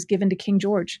that was given to King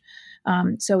George.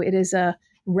 So it is a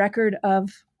record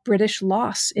of British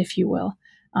loss, if you will.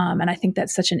 And I think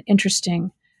that's such an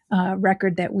interesting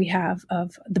record that we have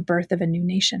of the birth of a new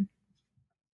nation.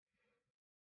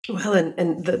 Well,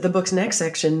 and the book's next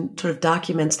section sort of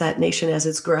documents that nation as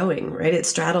it's growing, right? It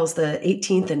straddles the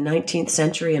 18th and 19th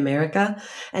century America,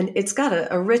 and it's got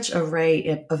a rich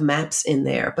array of maps in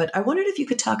there. But I wondered if you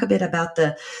could talk a bit about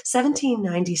the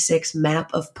 1796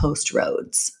 map of Post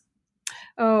Roads.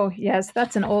 Oh, yes,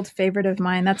 that's an old favorite of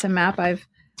mine. That's a map I've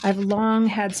long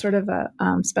had sort of a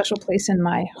special place in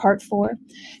my heart for.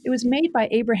 It was made by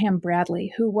Abraham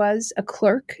Bradley, who was a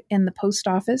clerk in the post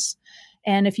office.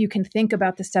 And if you can think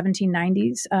about the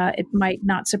 1790s, it might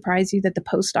not surprise you that the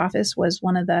post office was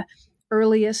one of the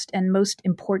earliest and most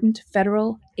important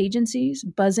federal agencies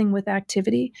buzzing with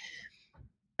activity.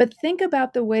 But think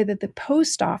about the way that the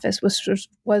post office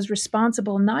was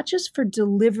responsible not just for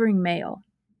delivering mail,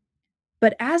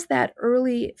 but as that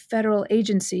early federal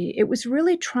agency, it was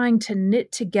really trying to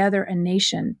knit together a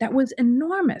nation that was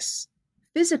enormous,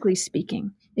 physically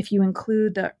speaking, if you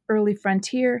include the early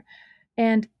frontier.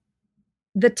 And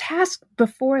the task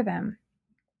before them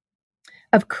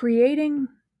of creating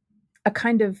a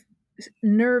kind of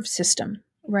nerve system,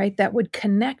 right, that would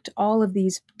connect all of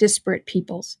these disparate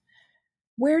peoples.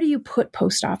 Where do you put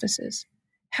post offices?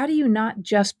 How do you not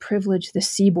just privilege the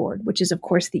seaboard, which is, of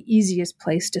course, the easiest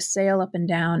place to sail up and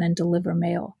down and deliver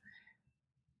mail?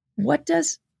 What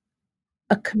does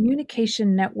a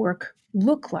communication network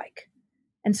look like?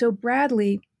 And so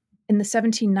Bradley, in the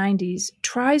 1790s,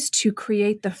 tries to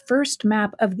create the first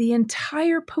map of the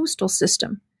entire postal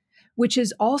system, which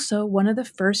is also one of the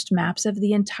first maps of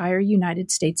the entire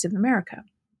United States of America.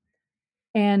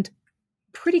 And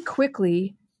pretty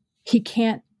quickly, he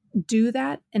can't do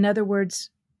that. In other words,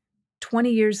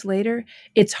 20 years later,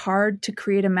 it's hard to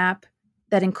create a map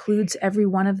that includes every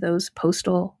one of those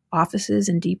postal offices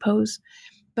and depots.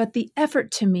 But the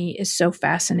effort to me is so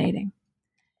fascinating.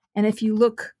 And if you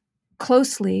look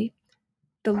closely,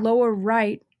 the lower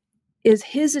right is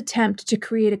his attempt to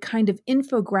create a kind of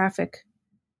infographic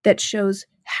that shows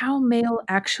how mail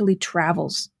actually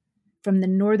travels from the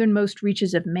northernmost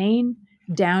reaches of Maine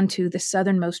down to the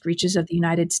southernmost reaches of the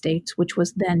United States, which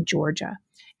was then Georgia.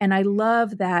 And I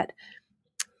love that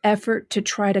effort to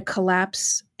try to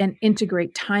collapse and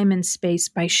integrate time and space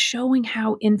by showing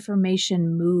how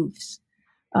information moves.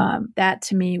 That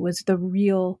to me was the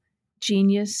real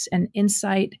genius and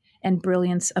insight and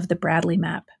brilliance of the Bradley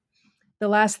map. The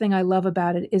last thing I love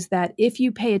about it is that if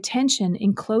you pay attention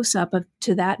in close up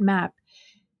to that map,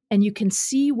 and you can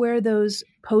see where those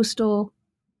postal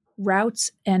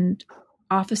routes and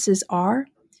offices are,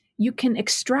 you can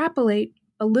extrapolate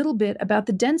a little bit about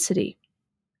the density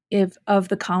of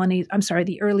the colonies,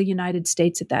 the early United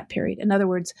States at that period. In other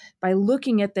words, by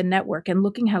looking at the network and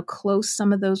looking how close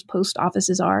some of those post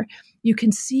offices are, you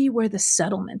can see where the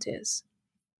settlement is.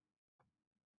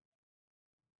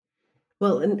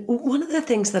 Well, and one of the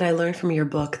things that I learned from your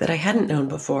book that I hadn't known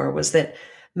before was that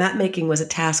map making was a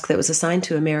task that was assigned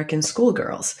to American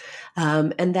schoolgirls.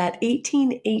 And that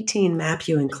 1818 map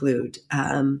you include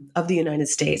of the United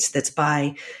States that's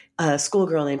by a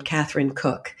schoolgirl named Catherine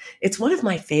Cook. It's one of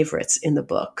my favorites in the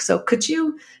book. So could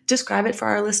you describe it for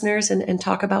our listeners and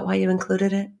talk about why you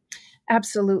included it?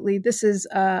 Absolutely. This is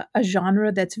a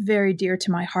genre that's very dear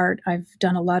to my heart. I've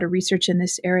done a lot of research in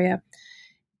this area.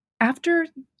 After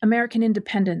American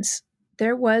independence,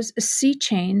 there was a sea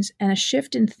change and a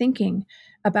shift in thinking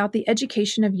about the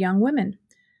education of young women.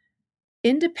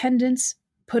 Independence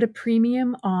put a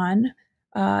premium on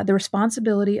the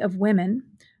responsibility of women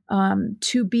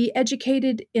to be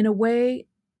educated in a way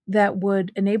that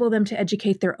would enable them to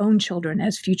educate their own children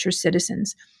as future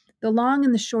citizens. The long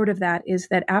and the short of that is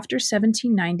that after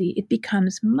 1790, it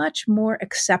becomes much more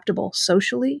acceptable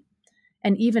socially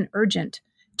and even urgent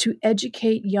to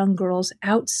educate young girls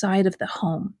outside of the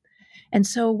home. And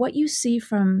so what you see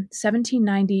from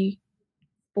 1790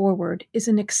 forward is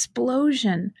an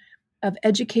explosion of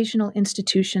educational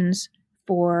institutions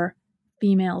for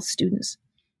female students.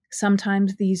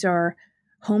 Sometimes these are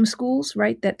homeschools,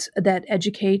 right, that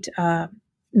educate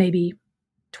maybe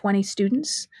 20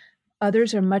 students.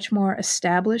 Others are much more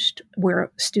established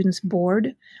where students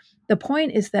board. The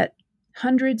point is that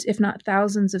hundreds, if not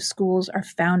thousands, of schools are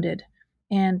founded,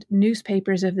 and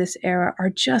newspapers of this era are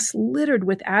just littered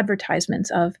with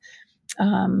advertisements of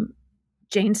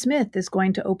Jane Smith is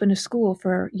going to open a school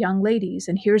for young ladies,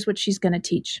 and here's what she's going to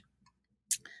teach.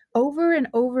 Over and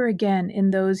over again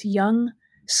in those young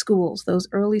schools, those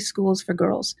early schools for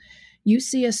girls, you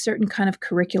see a certain kind of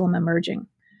curriculum emerging.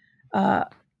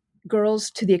 Girls,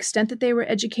 to the extent that they were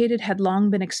educated, had long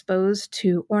been exposed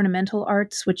to ornamental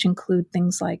arts, which include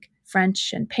things like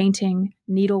French and painting,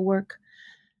 needlework.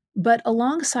 But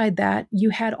alongside that, you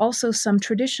had also some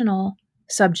traditional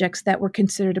subjects that were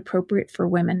considered appropriate for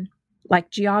women,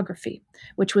 like geography,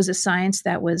 which was a science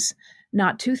that was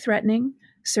not too threatening,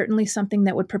 certainly something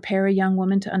that would prepare a young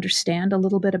woman to understand a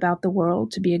little bit about the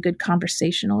world, to be a good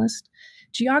conversationalist.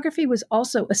 Geography was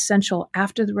also essential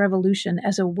after the Revolution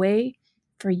as a way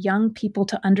for young people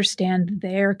to understand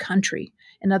their country.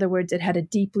 In other words, it had a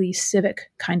deeply civic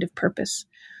kind of purpose.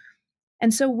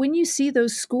 And so when you see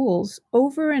those schools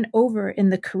over and over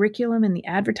in the curriculum and the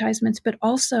advertisements, but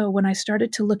also when I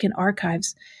started to look in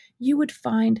archives, you would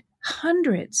find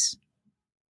hundreds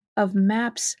of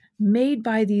maps made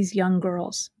by these young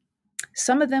girls.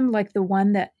 Some of them, like the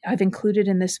one that I've included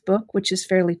in this book, which is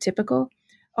fairly typical,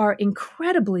 are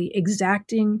incredibly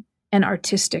exacting and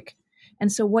artistic.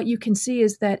 And so what you can see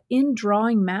is that in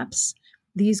drawing maps,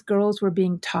 these girls were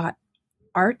being taught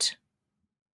art,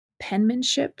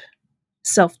 penmanship,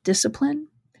 self-discipline,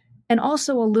 and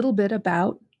also a little bit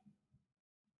about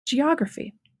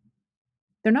geography.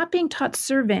 They're not being taught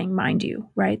surveying, mind you,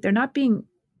 right? They're not being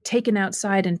taken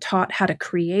outside and taught how to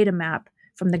create a map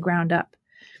from the ground up.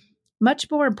 Much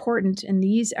more important in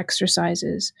these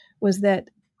exercises was that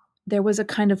there was a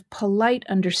kind of polite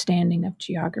understanding of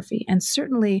geography and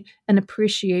certainly an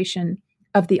appreciation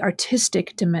of the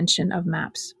artistic dimension of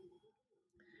maps.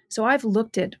 So I've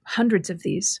looked at hundreds of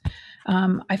these.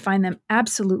 I find them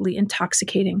absolutely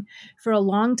intoxicating. For a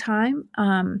long time,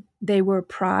 they were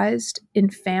prized in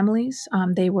families.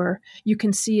 You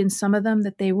can see in some of them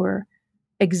that they were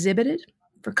exhibited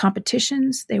for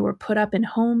competitions. They were put up in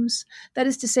homes. That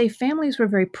is to say, families were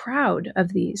very proud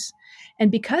of these.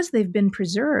 And because they've been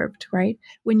preserved, right,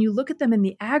 when you look at them in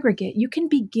the aggregate, you can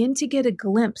begin to get a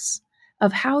glimpse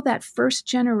of how that first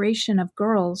generation of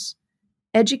girls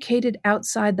educated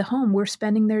outside the home were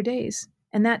spending their days.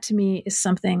 And that to me is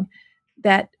something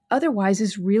that otherwise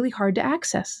is really hard to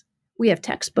access. We have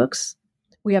textbooks,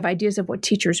 we have ideas of what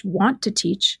teachers want to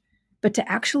teach, but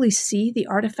to actually see the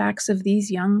artifacts of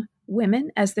these young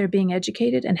women as they're being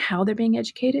educated and how they're being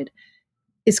educated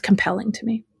is compelling to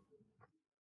me.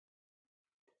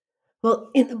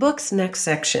 Well, in the book's next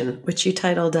section, which you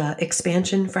titled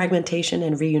Expansion, Fragmentation,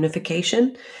 and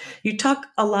Reunification, you talk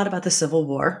a lot about the Civil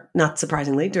War, not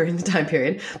surprisingly, during the time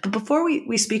period. But before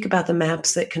we speak about the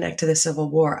maps that connect to the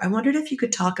Civil War, I wondered if you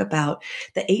could talk about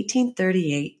the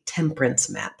 1838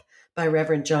 Temperance Map by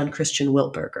Reverend John Christian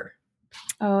Wiltberger.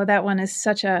 Oh, that one is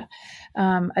such a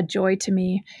joy to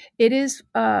me. It is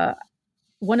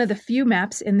one of the few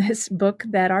maps in this book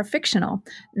that are fictional.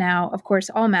 Now, of course,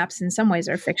 all maps in some ways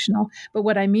are fictional, but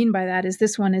what I mean by that is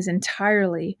this one is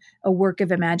entirely a work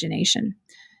of imagination.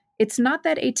 It's not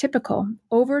that atypical.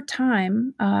 Over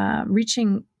time,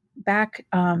 reaching back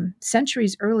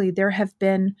centuries early, there have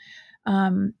been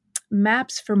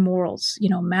maps for morals,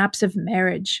 maps of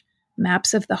marriage,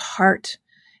 maps of the heart.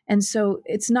 And so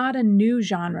it's not a new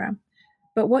genre.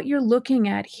 But what you're looking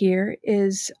at here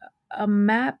is a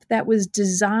map that was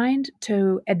designed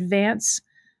to advance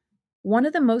one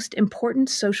of the most important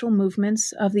social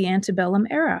movements of the antebellum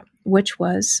era, which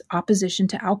was opposition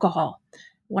to alcohol.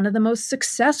 One of the most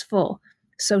successful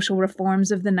social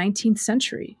reforms of the 19th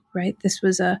century, right? This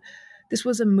was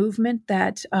a movement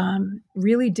that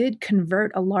really did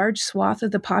convert a large swath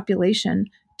of the population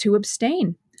to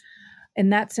abstain. In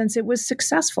that sense, it was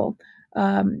successful.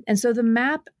 And so the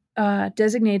map,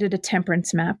 designated a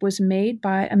temperance map, was made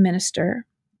by a minister,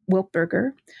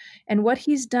 Wiltberger. And what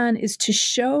he's done is to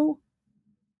show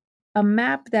a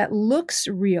map that looks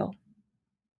real.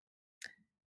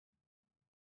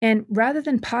 And rather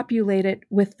than populate it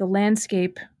with the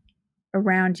landscape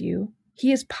around you,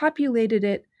 he has populated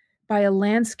it by a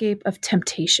landscape of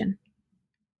temptation.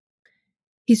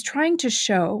 He's trying to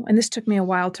show, and this took me a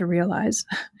while to realize,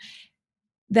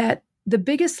 that the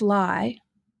biggest lie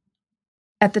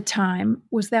at the time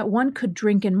was that one could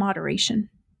drink in moderation.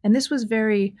 And this was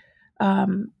very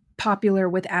popular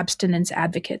with abstinence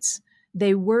advocates.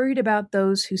 They worried about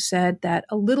those who said that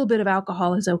a little bit of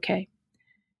alcohol is okay.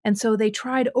 And so they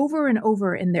tried over and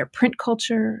over in their print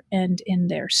culture and in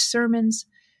their sermons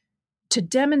to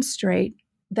demonstrate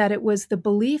that it was the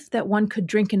belief that one could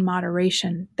drink in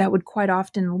moderation that would quite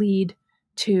often lead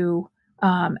to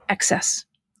excess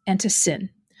and to sin.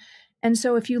 And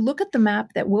so if you look at the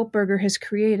map that Wiltberger has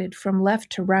created from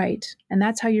left to right, and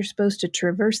that's how you're supposed to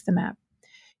traverse the map,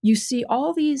 you see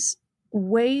all these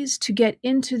ways to get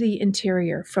into the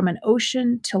interior from an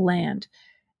ocean to land.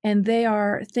 And they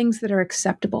are things that are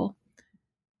acceptable.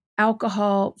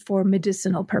 Alcohol for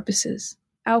medicinal purposes,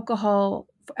 alcohol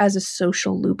as a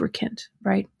social lubricant,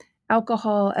 right?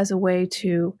 Alcohol as a way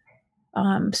to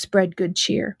spread good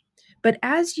cheer. But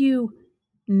as you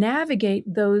navigate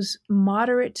those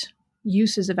moderate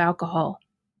uses of alcohol,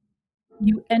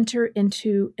 you enter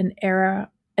into an area,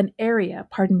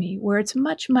 where it's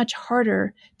much, much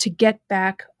harder to get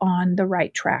back on the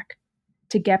right track,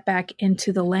 to get back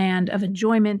into the land of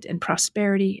enjoyment and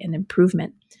prosperity and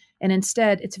improvement. And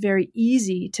instead, it's very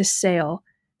easy to sail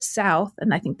south,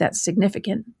 and I think that's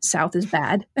significant. South is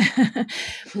bad,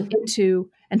 and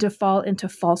to fall into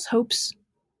false hopes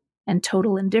and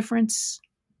total indifference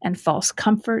and false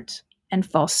comfort and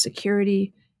false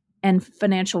security and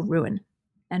financial ruin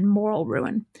and moral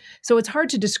ruin. So it's hard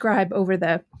to describe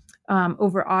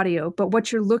over audio, but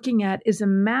what you're looking at is a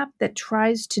map that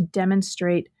tries to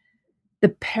demonstrate the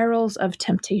perils of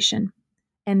temptation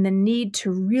and the need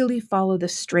to really follow the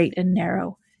straight and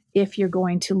narrow if you're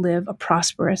going to live a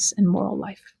prosperous and moral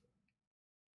life.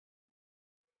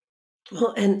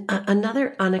 Well, and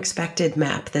another unexpected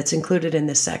map that's included in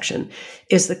this section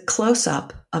is the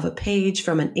close-up of a page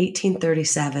from an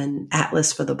 1837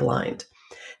 Atlas for the Blind.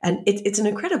 And it's an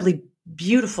incredibly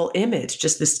beautiful image,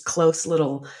 just this close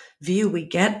little view we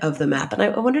get of the map. And I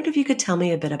wondered if you could tell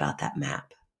me a bit about that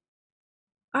map.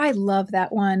 I love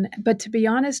that one, but to be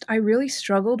honest, I really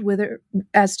struggled with it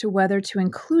as to whether to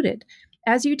include it.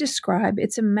 As you describe,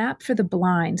 it's a map for the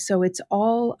blind, so it's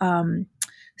all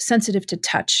sensitive to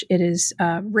touch. It is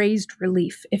raised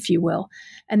relief, if you will.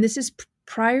 And this is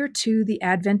prior to the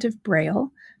advent of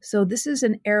Braille. So this is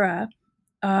an era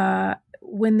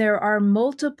when there are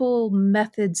multiple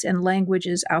methods and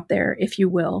languages out there, if you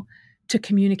will, to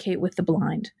communicate with the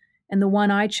blind. And the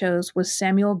one I chose was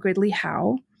Samuel Gridley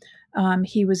Howe.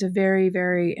 He was a very,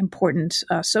 very important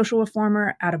social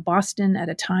reformer out of Boston at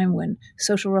a time when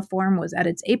social reform was at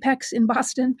its apex in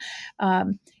Boston.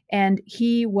 And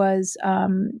he was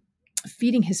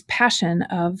feeding his passion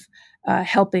of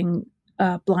helping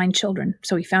blind children.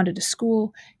 So he founded a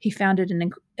school. He founded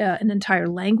an entire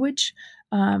language.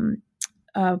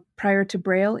 Prior to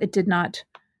Braille, it did not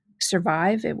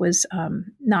survive. It was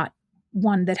not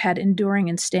one that had enduring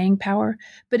and staying power.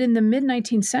 But in the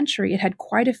mid-19th century, it had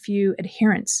quite a few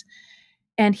adherents.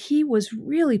 And he was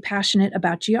really passionate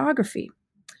about geography.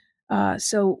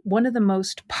 So one of the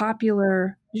most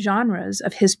popular genres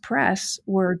of his press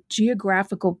were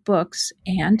geographical books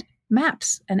and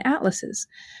maps and atlases.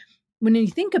 When you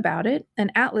think about it, an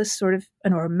atlas or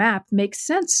a map makes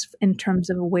sense in terms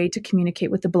of a way to communicate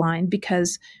with the blind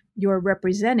because you're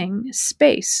representing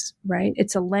space, right?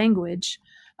 It's a language.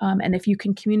 And if you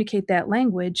can communicate that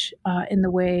language in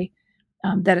the way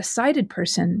that a sighted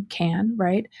person can,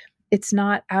 right? It's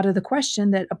not out of the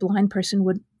question that a blind person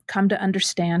would come to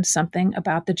understand something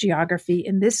about the geography,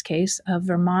 in this case, of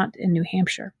Vermont and New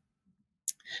Hampshire.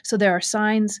 So there are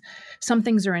signs. Some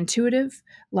things are intuitive,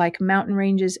 like mountain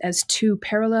ranges as two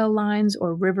parallel lines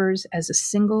or rivers as a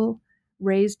single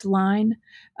raised line.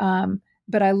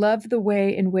 But I love the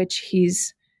way in which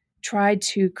he's tried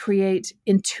to create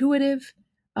intuitive,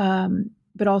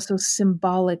 but also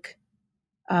symbolic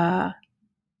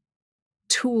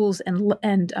tools and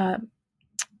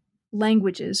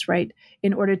languages, right,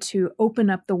 in order to open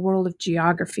up the world of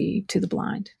geography to the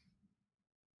blind.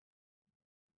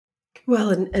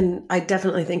 Well, and I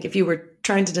definitely think if you were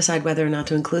trying to decide whether or not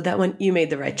to include that one, you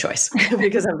made the right choice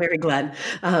because I'm very glad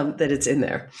that it's in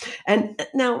there. And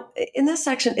now in this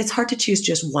section, it's hard to choose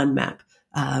just one map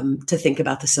to think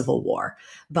about the Civil War.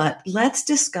 But let's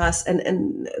discuss,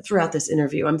 and throughout this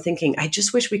interview, I'm thinking, I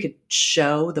just wish we could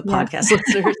show the podcast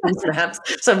listeners these maps.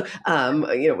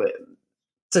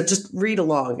 So just read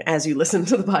along as you listen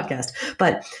to the podcast.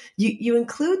 But you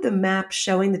include the map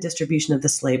showing the distribution of the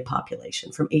slave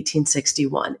population from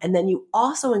 1861. And then you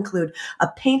also include a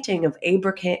painting of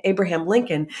Abraham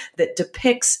Lincoln that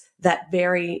depicts that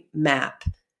very map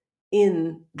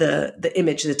in the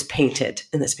image that's painted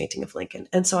in this painting of Lincoln.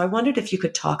 And so I wondered if you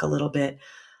could talk a little bit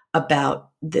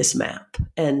about this map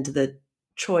and the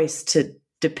choice to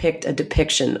depict a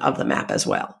depiction of the map as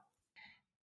well.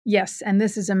 Yes, and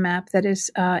this is a map that is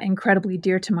incredibly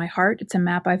dear to my heart. It's a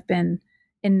map I've been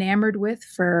enamored with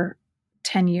for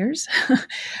 10 years.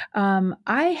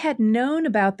 I had known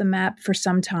about the map for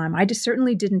some time. I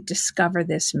certainly didn't discover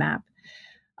this map,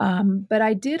 but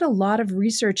I did a lot of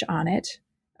research on it,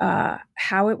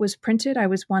 how it was printed. I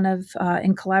was one of,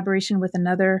 in collaboration with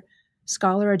another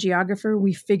scholar, a geographer,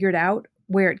 we figured out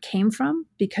where it came from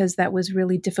because that was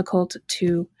really difficult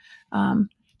to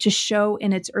show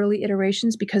in its early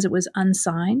iterations because it was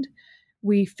unsigned.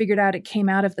 We figured out it came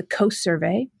out of the Coast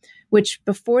Survey, which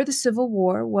before the Civil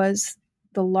War was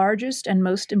the largest and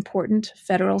most important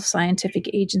federal scientific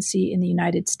agency in the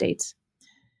United States.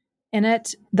 And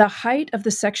at the height of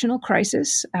the sectional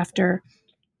crisis, after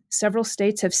several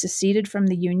states have seceded from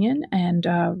the Union and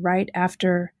right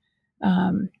after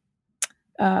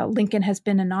Lincoln has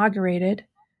been inaugurated,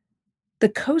 the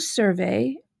Coast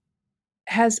Survey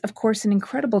has, of course, an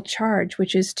incredible charge,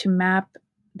 which is to map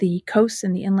the coasts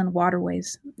and the inland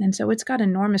waterways. And so it's got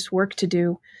enormous work to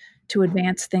do to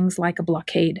advance things like a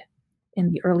blockade in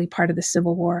the early part of the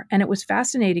Civil War. And it was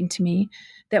fascinating to me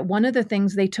that one of the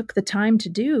things they took the time to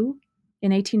do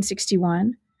in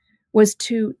 1861 was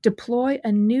to deploy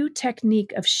a new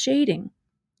technique of shading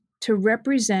to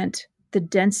represent the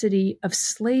density of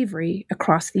slavery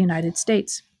across the United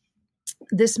States.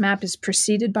 This map is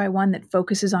preceded by one that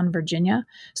focuses on Virginia.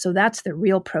 So that's the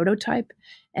real prototype.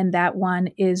 And that one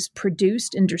is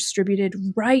produced and distributed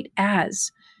right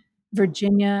as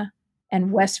Virginia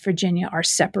and West Virginia are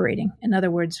separating. In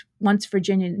other words, once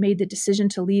Virginia made the decision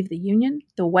to leave the Union,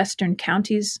 the western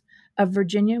counties of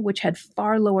Virginia, which had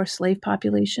far lower slave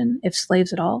population, if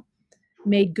slaves at all,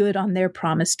 made good on their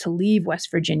promise to leave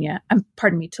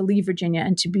to leave Virginia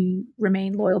and to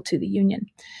remain loyal to the Union.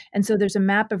 And so there's a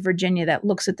map of Virginia that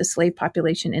looks at the slave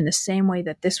population in the same way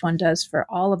that this one does for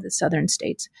all of the southern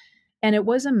states. And it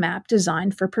was a map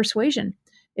designed for persuasion.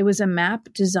 It was a map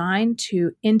designed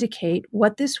to indicate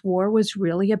what this war was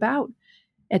really about.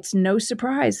 It's no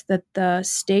surprise that the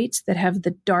states that have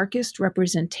the darkest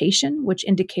representation, which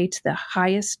indicates the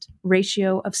highest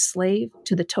ratio of slave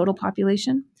to the total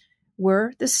population,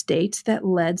 were the states that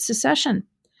led secession.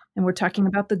 And we're talking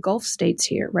about the Gulf states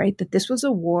here, right? That this was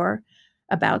a war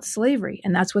about slavery.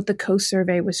 And that's what the Coast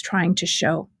Survey was trying to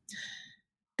show.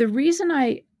 The reason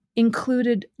I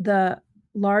included the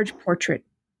large portrait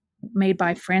made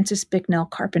by Francis Bicknell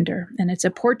Carpenter, and it's a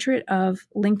portrait of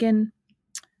Lincoln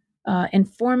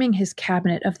informing his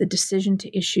cabinet of the decision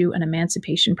to issue an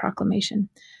Emancipation Proclamation.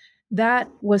 That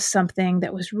was something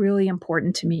that was really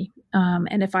important to me.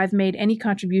 And if I've made any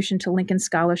contribution to Lincoln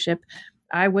scholarship,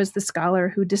 I was the scholar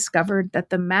who discovered that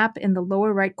the map in the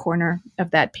lower right corner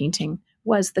of that painting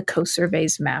was the Coast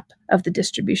Survey's map of the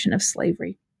distribution of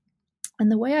slavery. And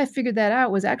the way I figured that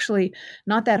out was actually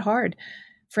not that hard.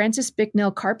 Francis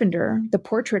Bicknell Carpenter, the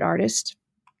portrait artist,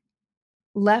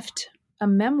 left a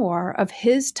memoir of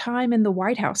his time in the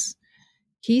White House.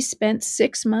 He spent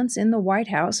 6 months in the White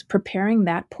House preparing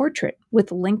that portrait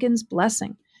with Lincoln's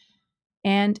blessing.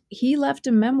 And he left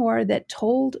a memoir that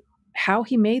told how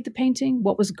he made the painting,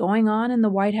 what was going on in the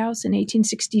White House in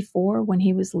 1864 when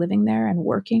he was living there and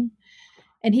working.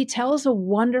 And he tells a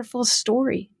wonderful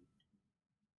story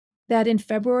that in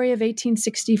February of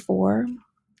 1864,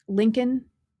 Lincoln,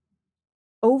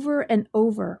 over and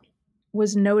over,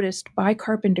 was noticed by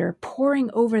Carpenter poring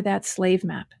over that slave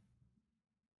map.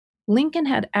 Lincoln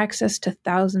had access to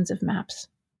thousands of maps.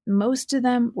 Most of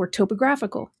them were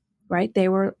topographical, right? They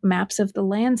were maps of the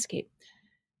landscape.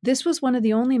 This was one of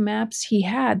the only maps he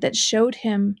had that showed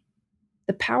him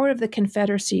the power of the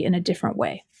Confederacy in a different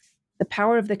way, the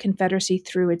power of the Confederacy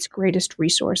through its greatest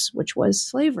resource, which was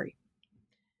slavery.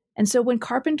 And so when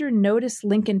Carpenter noticed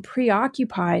Lincoln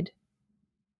preoccupied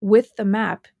with the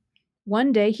map,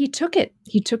 one day he took it.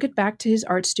 He took it back to his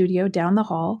art studio down the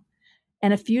hall.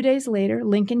 And a few days later,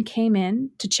 Lincoln came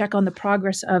in to check on the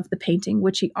progress of the painting,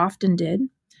 which he often did.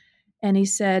 And he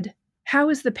said, "How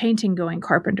is the painting going,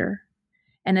 Carpenter?"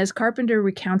 And as Carpenter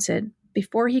recounts it,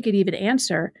 before he could even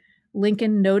answer,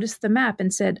 Lincoln noticed the map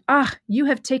and said, "Ah, you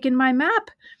have taken my map.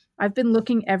 I've been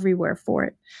looking everywhere for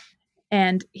it."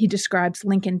 And he describes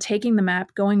Lincoln taking the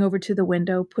map, going over to the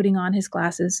window, putting on his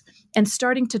glasses, and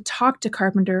starting to talk to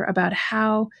Carpenter about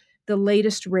how the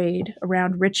latest raid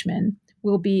around Richmond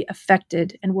will be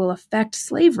affected and will affect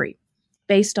slavery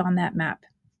based on that map.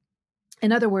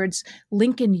 In other words,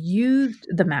 Lincoln used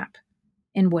the map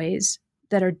in ways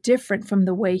that are different from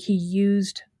the way he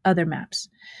used other maps.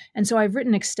 And so I've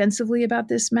written extensively about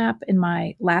this map in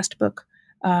my last book,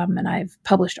 and I've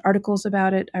published articles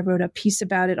about it. I wrote a piece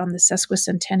about it on the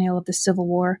sesquicentennial of the Civil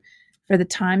War for the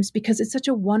Times, because it's such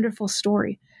a wonderful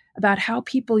story about how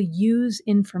people use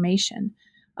information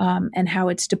and how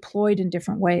it's deployed in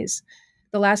different ways.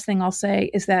 The last thing I'll say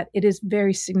is that it is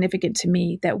very significant to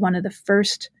me that one of the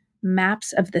first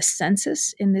maps of the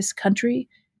census in this country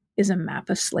is a map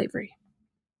of slavery.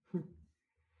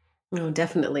 Oh,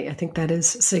 definitely. I think that is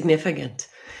significant.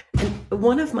 And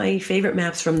one of my favorite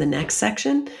maps from the next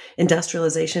section,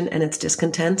 Industrialization and Its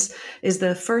Discontents, is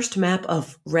the first map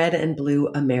of red and blue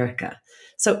America.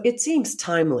 So it seems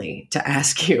timely to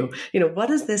ask you, what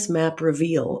does this map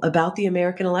reveal about the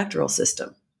American electoral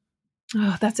system?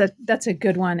 Oh, that's a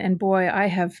good one. And boy,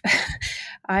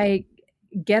 I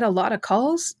get a lot of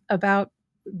calls about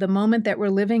the moment that we're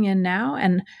living in now,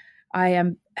 and I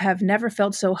have never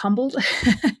felt so humbled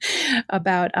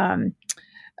about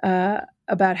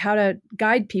how to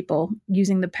guide people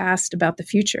using the past about the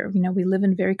future. We live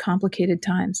in very complicated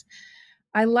times.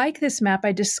 I like this map.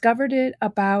 I discovered it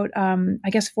about, 4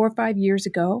 or 5 years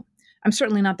ago. I'm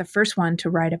certainly not the first one to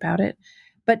write about it,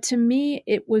 but to me,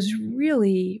 it was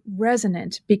really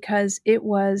resonant because it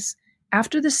was,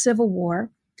 after the Civil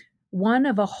War, one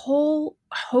of a whole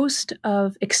host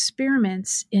of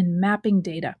experiments in mapping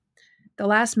data. The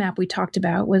last map we talked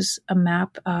about was a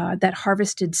map that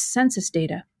harvested census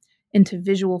data into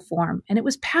visual form, and it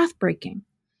was path-breaking.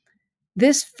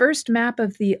 This first map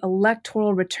of the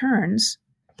electoral returns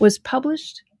was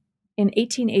published in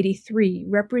 1883,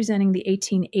 representing the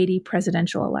 1880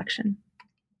 presidential election.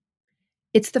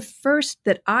 It's the first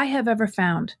that I have ever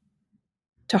found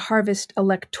to harvest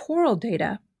electoral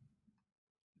data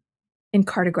in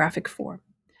cartographic form.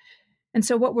 And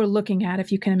so what we're looking at,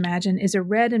 if you can imagine, is a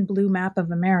red and blue map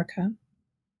of America,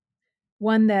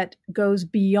 one that goes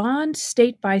beyond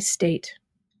state by state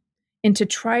and to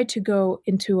try to go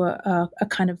into a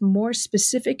kind of more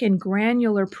specific and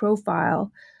granular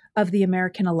profile of the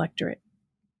American electorate.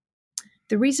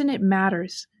 The reason it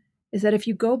matters is that if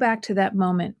you go back to that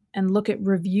moment and look at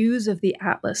reviews of the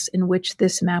atlas in which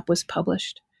this map was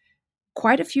published,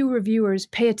 quite a few reviewers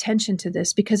pay attention to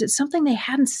this because it's something they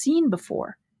hadn't seen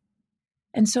before.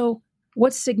 And so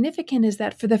what's significant is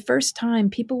that for the first time,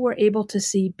 people were able to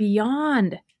see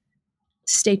beyond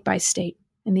state by state.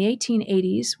 In the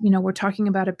 1880s, we're talking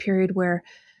about a period where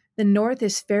the North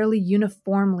is fairly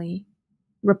uniformly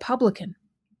Republican.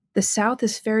 The South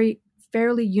is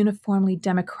fairly uniformly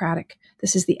Democratic.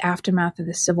 This is the aftermath of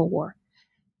the Civil War.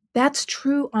 That's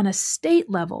true on a state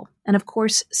level. And of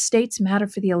course, states matter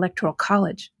for the Electoral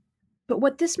College. But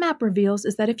what this map reveals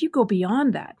is that if you go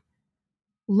beyond that,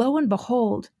 lo and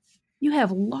behold, you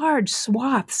have large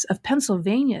swaths of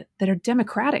Pennsylvania that are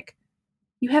Democratic.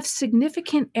 You have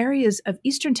significant areas of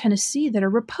Eastern Tennessee that are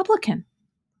Republican.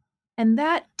 And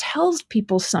that tells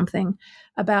people something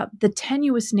about the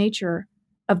tenuous nature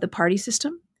of the party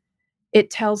system. It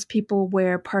tells people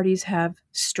where parties have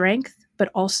strength,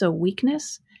 but also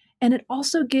weakness. And it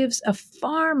also gives a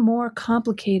far more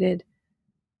complicated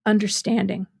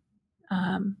understanding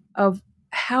of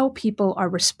how people are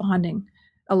responding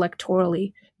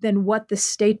electorally than what the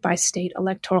state-by-state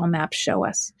electoral maps show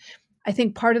us. I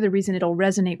think part of the reason it'll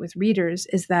resonate with readers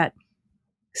is that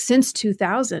since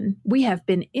 2000, we have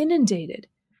been inundated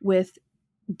with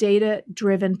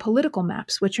data-driven political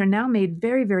maps, which are now made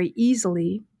very, very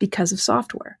easily because of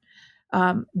software.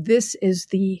 This is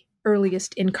the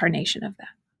earliest incarnation of that.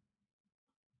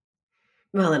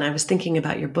 Well, and I was thinking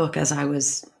about your book as I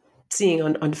was seeing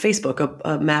on Facebook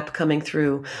a map coming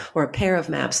through, or a pair of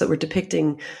maps that were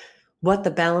depicting what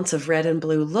the balance of red and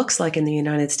blue looks like in the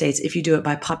United States if you do it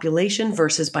by population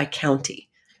versus by county,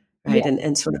 right? Yeah.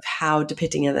 And sort of how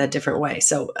depicting it in a different way.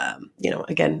 So,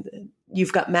 again,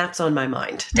 you've got maps on my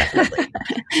mind, definitely.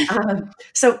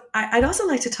 So I'd also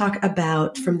like to talk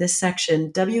about, from this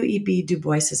section, W.E.B. Du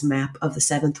Bois's map of the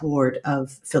 7th Ward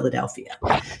of Philadelphia.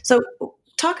 So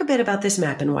talk a bit about this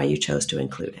map and why you chose to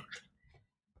include it.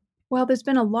 Well, there's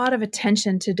been a lot of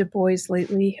attention to Du Bois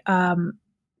lately.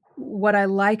 What I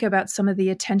like about some of the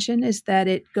attention is that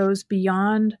it goes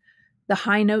beyond the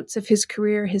high notes of his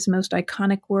career, his most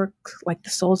iconic work, like The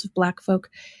Souls of Black Folk,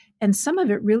 and some of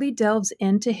it really delves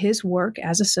into his work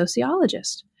as a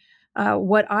sociologist.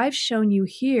 What I've shown you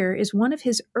here is one of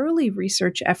his early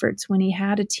research efforts when he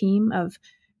had a team of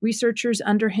researchers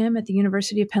under him at the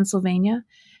University of Pennsylvania,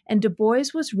 and Du Bois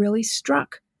was really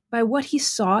struck by what he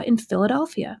saw in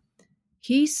Philadelphia.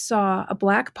 He saw a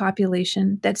Black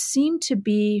population that seemed to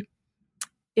be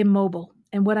immobile.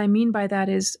 And what I mean by that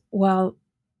is, while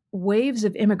waves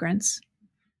of immigrants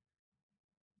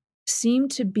seem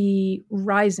to be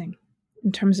rising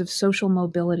in terms of social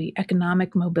mobility,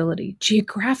 economic mobility,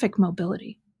 geographic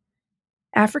mobility,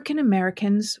 African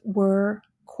Americans were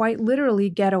quite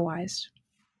literally ghettoized.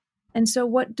 And so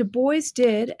what Du Bois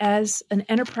did as an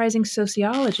enterprising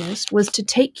sociologist was to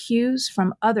take cues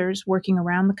from others working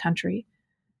around the country,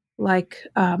 like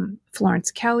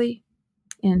Florence Kelley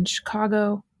in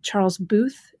Chicago, Charles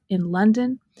Booth in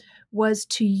London, was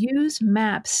to use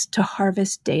maps to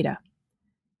harvest data.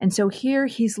 And so here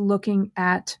he's looking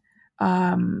at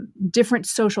different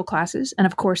social classes. And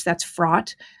of course, that's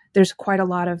fraught. There's quite a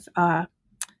lot of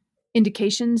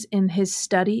indications in his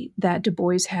study that Du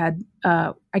Bois had,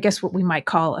 I guess, what we might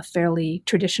call a fairly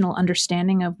traditional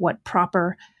understanding of what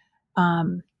proper,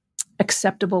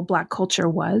 acceptable Black culture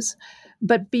was.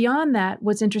 But beyond that,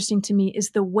 what's interesting to me is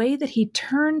the way that he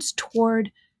turns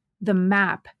toward the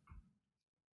map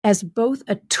as both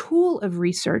a tool of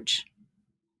research,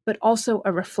 but also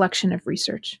a reflection of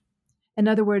research. In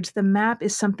other words, the map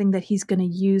is something that he's going to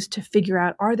use to figure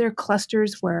out, are there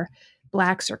clusters where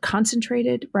Blacks are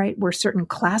concentrated, right? Where certain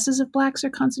classes of Blacks are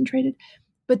concentrated.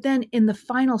 But then in the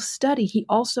final study, he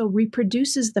also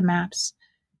reproduces the maps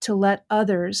to let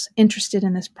others interested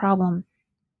in this problem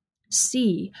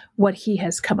see what he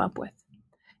has come up with.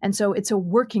 And so it's a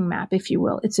working map, if you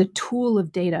will. It's a tool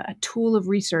of data, a tool of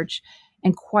research,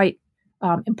 and quite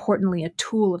importantly, a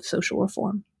tool of social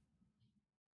reform.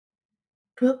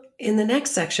 Well, in the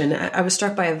next section, I was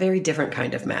struck by a very different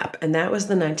kind of map, and that was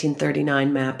the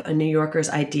 1939 map, A New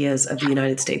Yorker's Ideas of the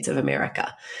United States of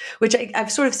America, which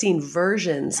I've sort of seen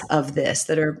versions of this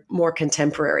that are more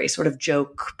contemporary, sort of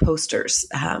joke posters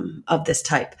of this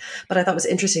type. But I thought it was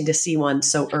interesting to see one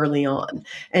so early on.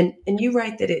 And you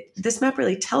write that this map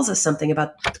really tells us something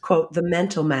about, quote, the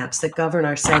mental maps that govern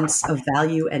our sense of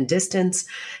value and distance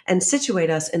and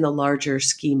situate us in the larger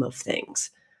scheme of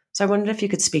things. So I wondered if you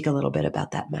could speak a little bit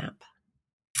about that map.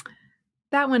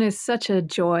 That one is such a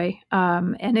joy.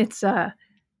 And it's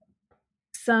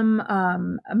some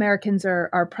Americans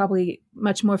are probably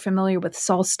much more familiar with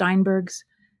Saul Steinberg's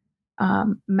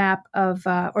map of,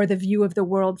 or the view of the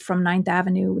world from 9th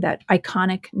Avenue, that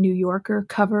iconic New Yorker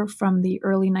cover from the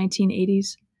early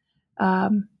 1980s.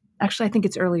 Actually, I think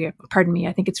it's earlier. Pardon me.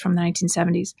 I think it's from the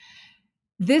 1970s.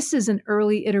 This is an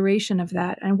early iteration of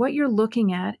that. And what you're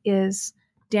looking at is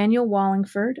Daniel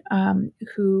Wallingford,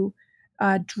 who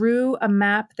drew a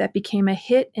map that became a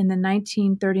hit in the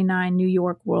 1939 New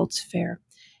York World's Fair.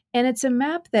 And it's a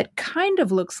map that kind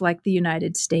of looks like the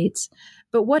United States,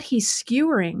 but what he's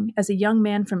skewering as a young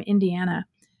man from Indiana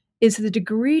is the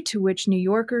degree to which New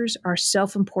Yorkers are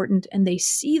self-important and they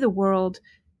see the world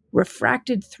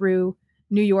refracted through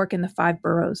New York and the 5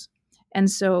 boroughs. And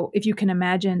so if you can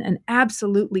imagine an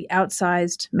absolutely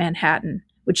outsized Manhattan,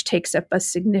 which takes up a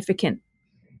significant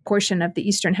portion of the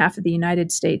eastern half of the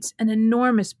United States, an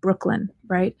enormous Brooklyn,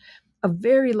 right? A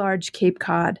very large Cape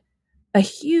Cod, a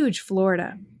huge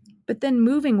Florida. But then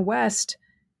moving west,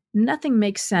 nothing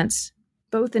makes sense,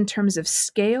 both in terms of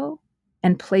scale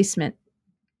and placement.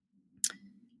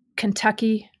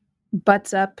 Kentucky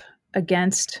butts up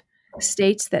against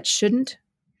states that shouldn't.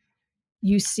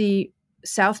 You see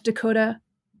South Dakota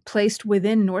placed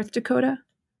within North Dakota.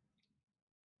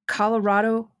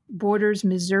 Colorado borders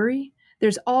Missouri.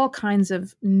 There's all kinds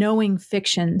of knowing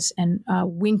fictions and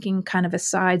winking kind of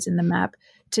asides in the map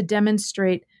to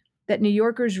demonstrate that New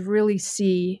Yorkers really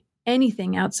see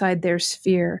anything outside their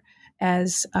sphere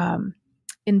as,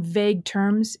 in vague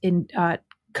terms, in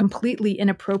completely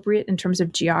inappropriate in terms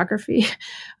of geography,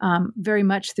 very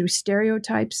much through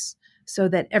stereotypes, so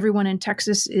that everyone in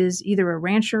Texas is either a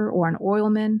rancher or an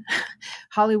oilman.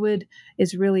 Hollywood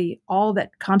is really all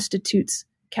that constitutes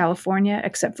California,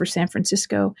 except for San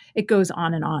Francisco. It goes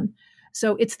on and on.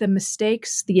 So it's the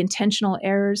mistakes, the intentional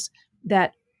errors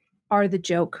that are the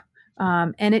joke.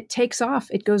 And it takes off.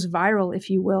 It goes viral, if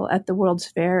you will, at the World's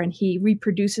Fair, and he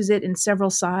reproduces it in several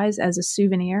sizes as a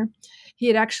souvenir. He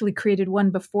had actually created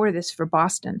one before this for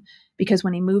Boston, because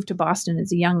when he moved to Boston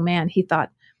as a young man, he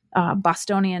thought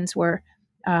Bostonians were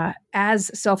as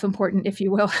self-important, if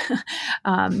you will,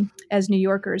 as New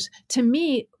Yorkers. To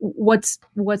me, what's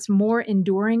more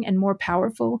enduring and more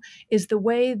powerful is the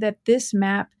way that this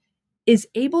map is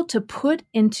able to put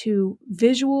into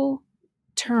visual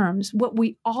terms what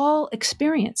we all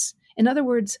experience. In other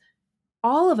words,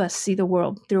 all of us see the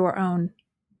world through our own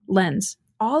lens.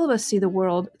 All of us see the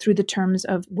world through the terms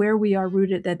of where we are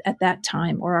rooted at that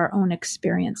time or our own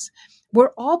experience.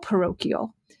 We're all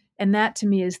parochial. And that to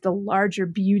me is the larger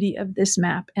beauty of this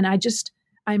map. And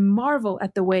I marvel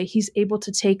at the way he's able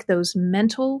to take those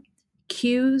mental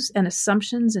cues and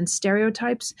assumptions and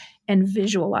stereotypes and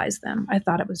visualize them. I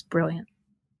thought it was brilliant.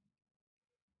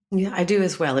 Yeah, I do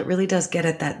as well. It really does get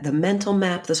at the mental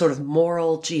map, the sort of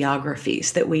moral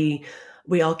geographies that we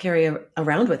all carry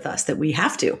around with us, that we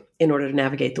have to in order to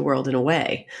navigate the world in a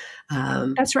way.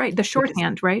 That's right. The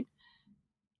shorthand, right?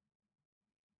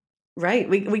 Right.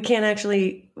 We can't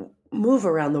actually move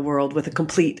around the world with a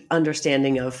complete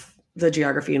understanding of the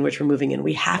geography in which we're moving in.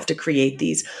 We have to create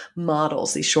these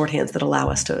models, these shorthands that allow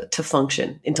us to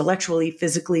function intellectually,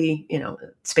 physically,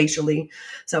 spatially.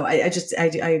 So I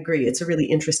agree. It's a really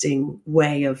interesting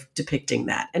way of depicting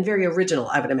that, and very original,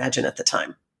 I would imagine, at the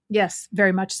time. Yes,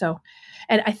 very much so.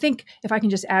 And I think if I can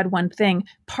just add one thing,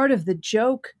 part of the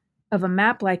joke of a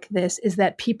map like this is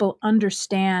that people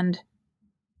understand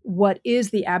what is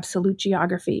the absolute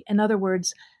geography. In other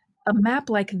words, a map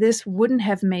like this wouldn't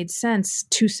have made sense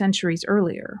 2 centuries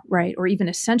earlier, right? Or even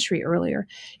a century earlier.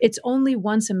 It's only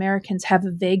once Americans have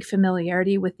a vague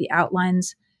familiarity with the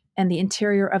outlines and the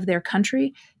interior of their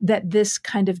country that this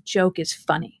kind of joke is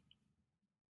funny.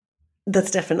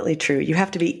 That's definitely true. You have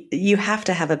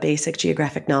to have a basic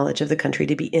geographic knowledge of the country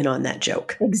to be in on that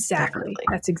joke. Exactly. Definitely.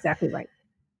 That's exactly right.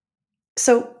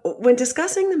 So when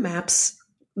discussing the maps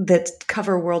that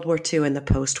cover World War II and the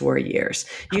post-war years,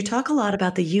 you talk a lot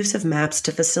about the use of maps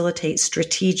to facilitate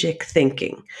strategic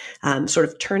thinking, sort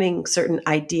of turning certain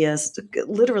ideas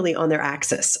literally on their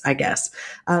axis, I guess.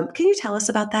 Can you tell us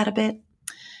about that a bit?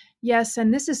 Yes,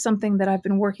 and this is something that I've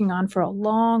been working on for a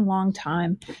long, long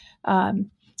time.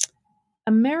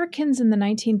 Americans in the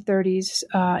 1930s,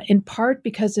 in part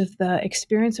because of the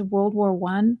experience of World War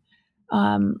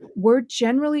I, were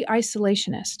generally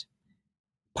isolationist.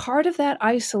 Part of that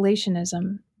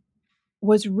isolationism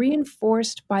was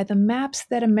reinforced by the maps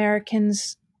that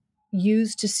Americans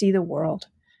used to see the world.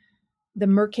 The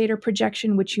Mercator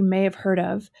projection, which you may have heard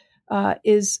of,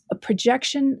 is a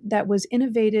projection that was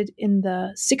innovated in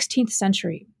the 16th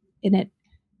century, and it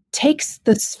takes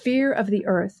the sphere of the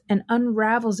Earth and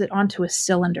unravels it onto a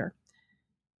cylinder.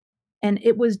 And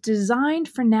it was designed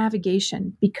for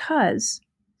navigation because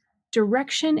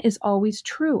direction is always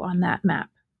true on that map.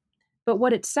 But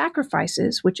what it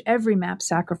sacrifices, which every map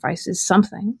sacrifices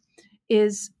something,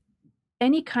 is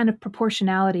any kind of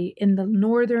proportionality in the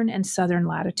northern and southern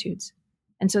latitudes.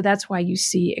 And so that's why you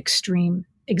see extreme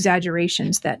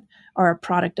exaggerations that are a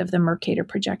product of the Mercator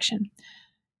projection.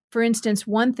 For instance,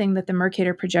 one thing that the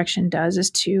Mercator projection does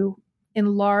is to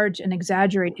enlarge and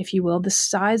exaggerate, if you will, the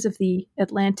size of the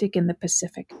Atlantic and the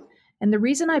Pacific. And the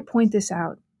reason I point this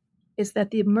out is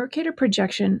that the Mercator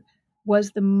projection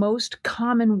was the most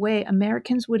common way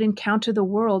Americans would encounter the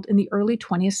world in the early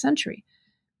 20th century.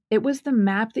 It was the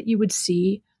map that you would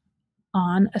see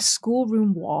on a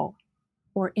schoolroom wall,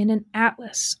 or in an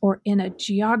atlas, or in a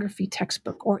geography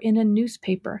textbook, or in a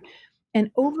newspaper. And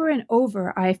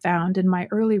over, I found in my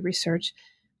early research,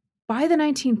 by the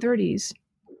 1930s,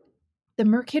 the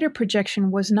Mercator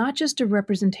projection was not just a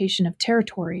representation of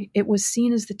territory, it was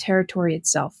seen as the territory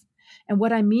itself. And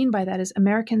what I mean by that is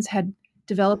Americans had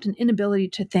developed an inability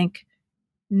to think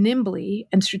nimbly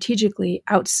and strategically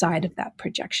outside of that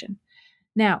projection.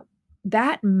 Now,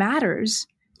 that matters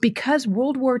because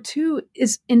World War II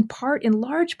is in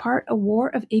large part, a war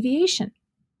of aviation.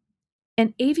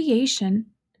 And aviation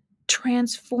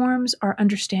transforms our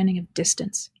understanding of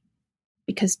distance,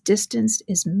 because distance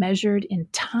is measured in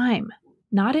time,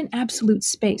 not in absolute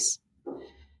space.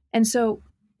 And so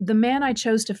the man I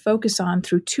chose to focus on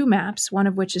through 2 maps, one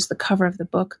of which is the cover of the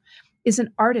book, is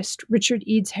an artist, Richard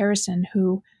Eads Harrison,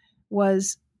 who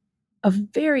was a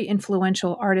very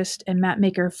influential artist and map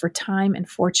maker for Time and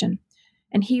Fortune.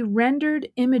 And he rendered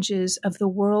images of the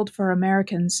world for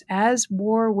Americans as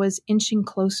war was inching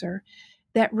closer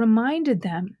that reminded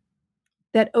them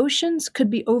that oceans could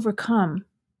be overcome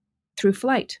through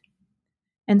flight.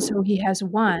 And so he has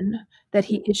one that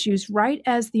he issues right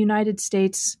as the United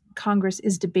States Congress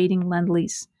is debating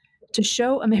Lend-Lease to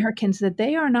show Americans that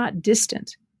they are not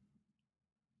distant,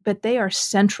 but they are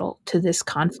central to this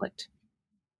conflict,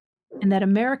 and that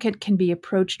America can be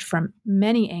approached from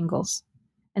many angles.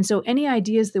 And so any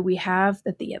ideas that we have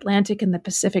that the Atlantic and the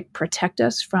Pacific protect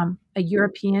us from a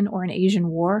European or an Asian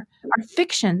war are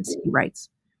fictions, he writes.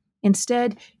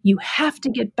 Instead, you have to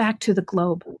get back to the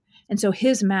globe. And so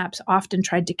his maps often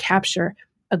tried to capture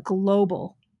a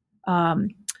global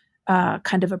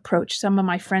kind of approach. Some of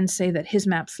my friends say that his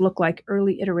maps look like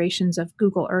early iterations of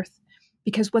Google Earth,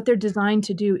 because what they're designed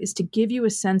to do is to give you a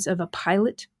sense of a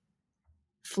pilot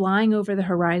flying over the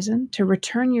horizon, to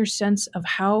return your sense of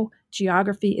how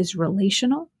geography is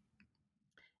relational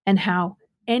and how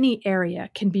any area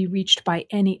can be reached by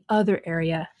any other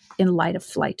area in light of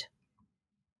flight.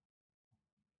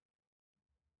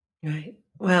 Right.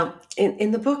 Well,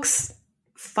 in the book's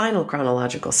final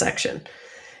chronological section,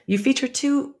 you feature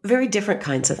two very different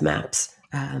kinds of maps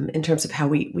in terms of how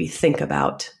we think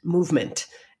about movement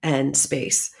and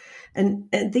space. And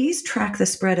these track the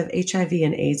spread of HIV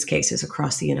and AIDS cases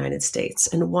across the United States.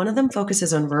 And one of them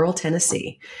focuses on rural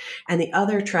Tennessee, and the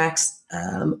other tracks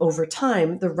over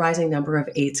time the rising number of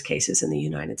AIDS cases in the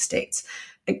United States.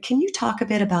 Can you talk a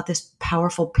bit about this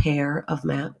powerful pair of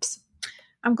maps?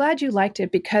 I'm glad you liked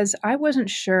it, because I wasn't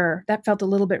sure. That felt a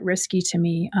little bit risky to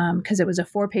me because it was a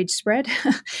 4-page spread.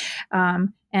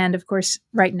 And of course,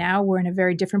 right now we're in a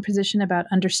very different position about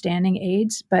understanding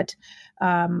AIDS. But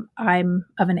I'm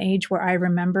of an age where I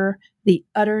remember the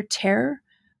utter terror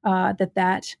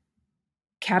that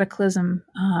cataclysm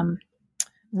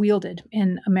wielded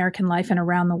in American life and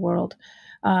around the world.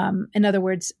 In other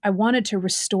words, I wanted to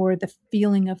restore the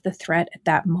feeling of the threat at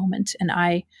that moment. And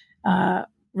I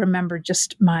remember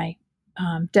just my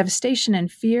devastation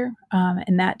and fear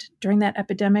and that during that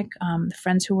epidemic, the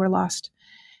friends who were lost.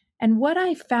 And what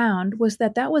I found was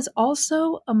that was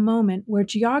also a moment where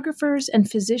geographers and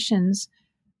physicians,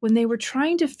 when they were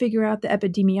trying to figure out the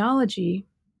epidemiology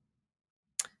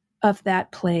of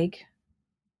that plague,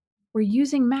 were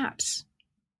using maps.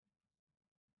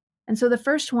 And so the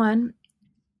first one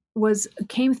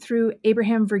came through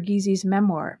Abraham Verghese's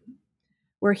memoir,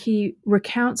 where he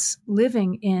recounts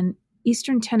living in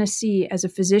Eastern Tennessee as a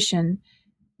physician,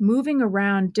 moving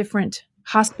around different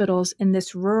hospitals in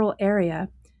this rural area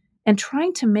and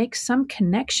trying to make some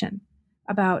connection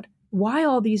about why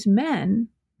all these men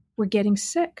were getting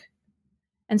sick.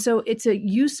 And so it's a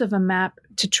use of a map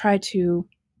to try to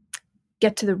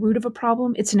get to the root of a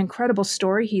problem. It's an incredible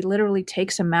story. He literally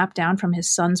takes a map down from his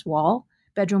son's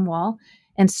bedroom wall,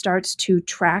 and starts to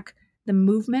track the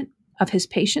movement of his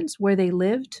patients, where they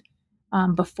lived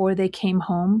before they came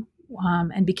home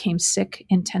and became sick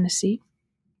in Tennessee.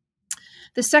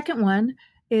 The second one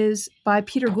is by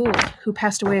Peter Gould, who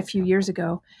passed away a few years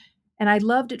ago, and I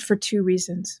loved it for two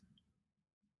reasons.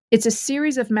 It's a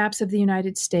series of maps of the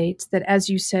United States that, as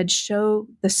you said, show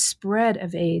the spread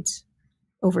of AIDS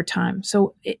over time.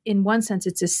 So in one sense,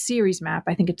 it's a series map.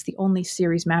 I think it's the only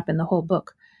series map in the whole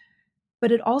book.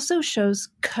 But it also shows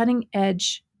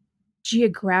cutting-edge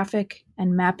geographic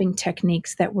and mapping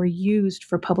techniques that were used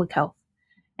for public health.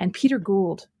 And Peter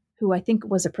Gould, who I think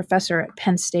was a professor at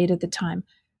Penn State at the time,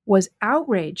 was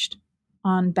outraged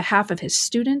on behalf of his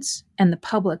students and the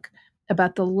public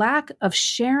about the lack of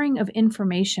sharing of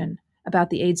information about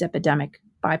the AIDS epidemic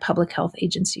by public health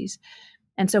agencies.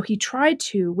 And so he tried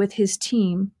to, with his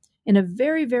team, in a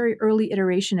very, very early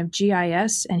iteration of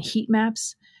GIS and heat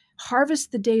maps,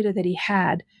 harvest the data that he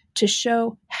had to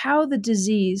show how the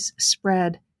disease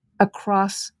spread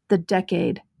across the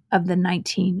decade of the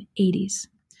 1980s.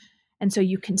 And so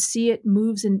you can see it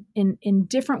moves in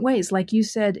different ways. Like you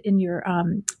said in your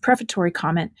prefatory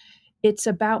comment, it's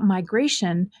about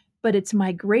migration, but it's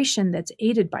migration that's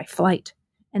aided by flight.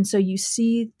 And so you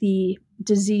see the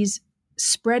disease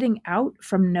spreading out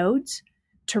from nodes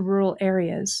to rural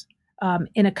areas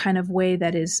in a kind of way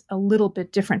that is a little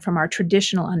bit different from our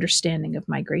traditional understanding of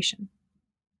migration.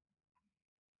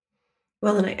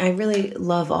 Well, and I really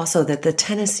love also that the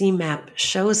Tennessee map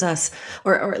shows us,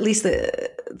 or at least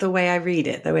the way I read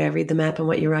it, the way I read the map and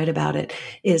what you write about it,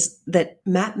 is that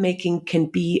map making can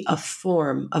be a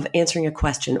form of answering a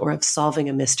question or of solving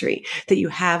a mystery. That you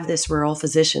have this rural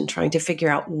physician trying to figure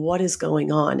out what is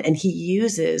going on, and he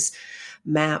uses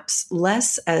maps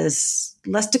less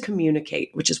to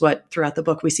communicate, which is what throughout the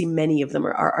book we see many of them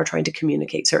are trying to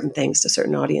communicate certain things to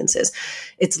certain audiences.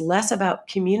 It's less about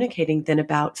communicating than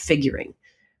about figuring,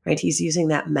 right? He's using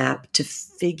that map to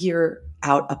figure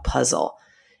out a puzzle.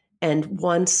 And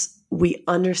once we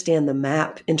understand the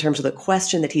map in terms of the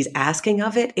question that he's asking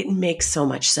of it, it makes so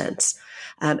much sense.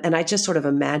 And I just sort of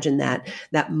imagine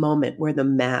that moment where the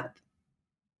map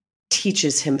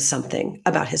teaches him something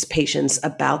about his patients,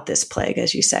 about this plague,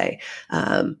 as you say,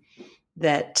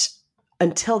 that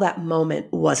until that moment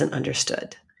wasn't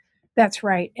understood. That's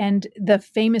right. And the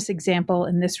famous example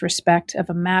in this respect of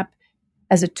a map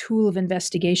as a tool of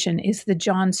investigation is the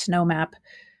John Snow map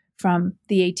from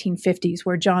the 1850s,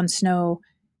 where John Snow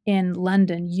in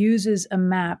London uses a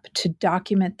map to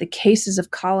document the cases of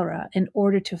cholera in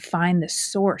order to find the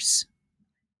source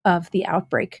of the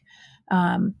outbreak,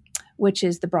 which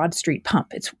is the Broad Street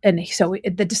pump.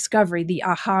 The discovery, the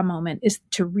aha moment, is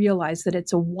to realize that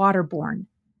it's a waterborne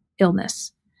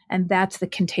illness, and that's the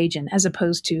contagion, as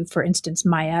opposed to, for instance,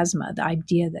 miasma, the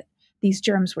idea that these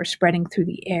germs were spreading through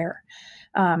the air.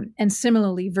 And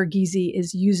similarly, Verghese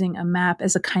is using a map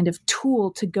as a kind of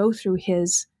tool to go through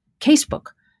his casebook,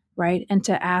 right? And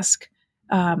to ask,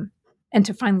 and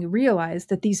to finally realize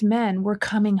that these men were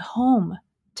coming home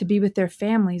to be with their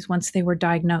families once they were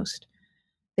diagnosed.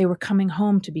 They were coming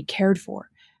home to be cared for.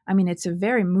 I mean, it's a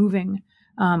very moving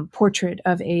portrait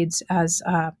of AIDS as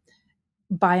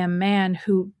by a man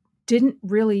who didn't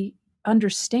really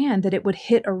understand that it would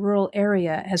hit a rural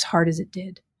area as hard as it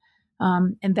did.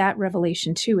 And that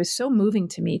revelation, too, is so moving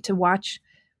to me, to watch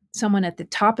someone at the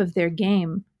top of their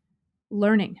game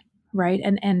learning, right?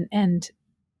 And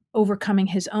overcoming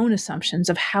his own assumptions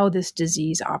of how this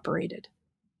disease operated.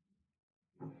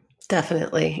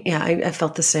 Definitely. Yeah, I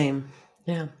felt the same.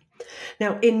 Yeah.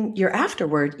 Now, in your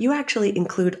afterword, you actually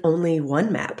include only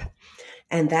one map,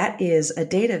 and that is a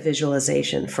data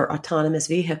visualization for autonomous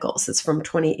vehicles. It's from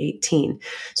 2018.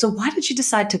 So why did you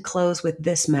decide to close with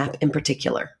this map in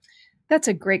particular? That's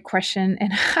a great question.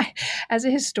 And as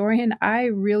a historian, I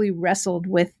really wrestled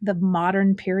with the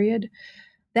modern period.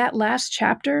 That last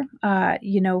chapter, from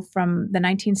the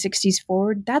 1960s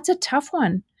forward, that's a tough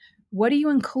one. What do you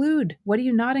include? What do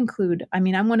you not include? I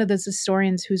mean, I'm one of those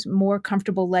historians who's more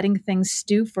comfortable letting things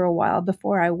stew for a while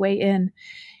before I weigh in.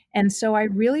 And so I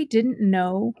really didn't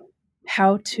know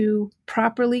how to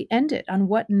properly end it, on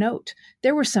what note.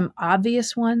 There were some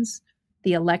obvious ones,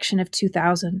 the election of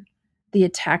 2000, the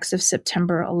attacks of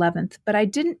September 11th, but I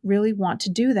didn't really want to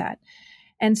do that.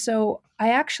 And so I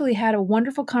actually had a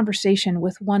wonderful conversation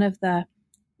with one of the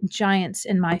giants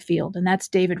in my field, and that's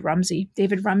David Rumsey.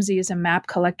 David Rumsey is a map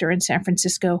collector in San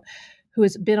Francisco who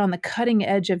has been on the cutting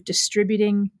edge of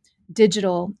distributing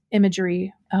digital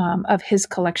imagery of his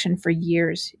collection for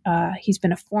years. He's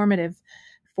been a formative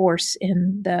force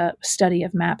in the study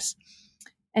of maps.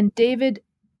 And David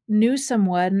knew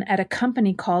someone at a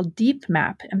company called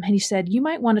DeepMap, and he said, you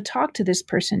might want to talk to this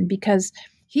person, because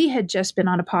he had just been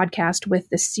on a podcast with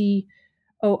the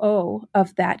COO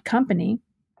of that company,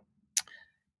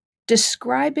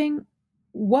 describing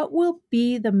what will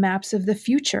be the maps of the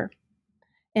future.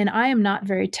 And I am not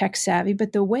very tech savvy,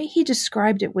 but the way he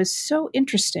described it was so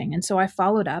interesting. And so I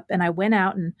followed up, and I went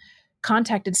out and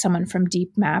contacted someone from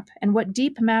DeepMap. And what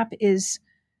DeepMap is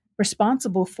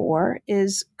responsible for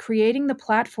is creating the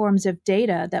platforms of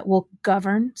data that will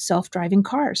govern self-driving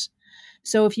cars.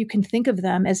 So if you can think of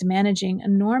them as managing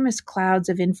enormous clouds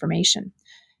of information,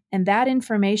 and that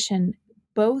information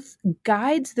both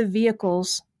guides the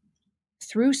vehicles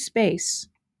through space,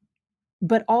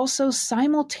 but also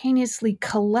simultaneously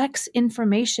collects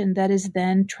information that is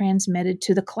then transmitted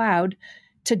to the cloud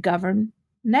to govern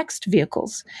next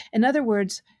vehicles. In other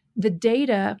words, the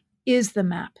data is the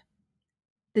map.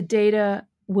 The data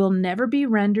will never be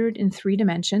rendered in 3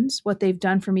 dimensions. What they've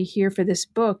done for me here for this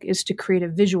book is to create a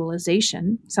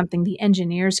visualization, something the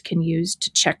engineers can use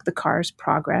to check the car's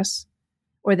progress,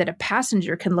 or that a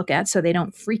passenger can look at so they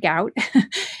don't freak out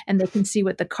and they can see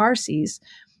what the car sees.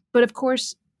 But of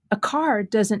course, a car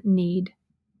doesn't need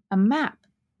a map.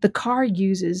 The car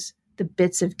uses the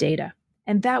bits of data.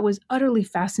 And that was utterly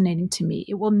fascinating to me.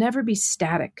 It will never be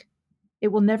static. It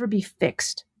will never be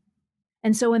fixed.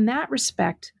 And so in that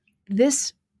respect,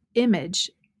 this image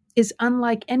is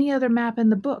unlike any other map in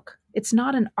the book. It's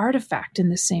not an artifact in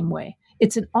the same way.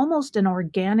 It's almost an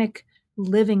organic,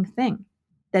 living thing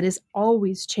that is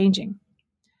always changing.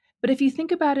 But if you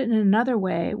think about it in another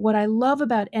way, what I love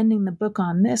about ending the book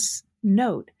on this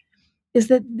note is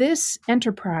that this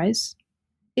enterprise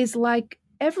is like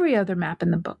every other map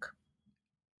in the book.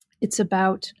 It's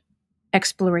about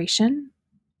exploration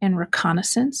and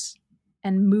reconnaissance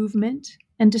and movement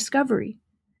and discovery.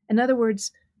 In other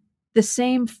words, the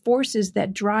same forces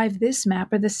that drive this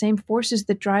map are the same forces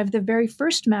that drive the very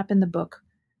first map in the book,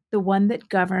 the one that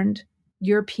governed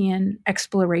European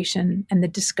exploration and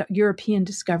the European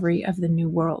discovery of the New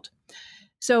World.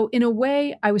 So in a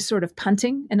way, I was sort of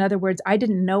punting. In other words, I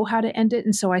didn't know how to end it,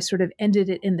 and so I sort of ended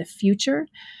it in the future.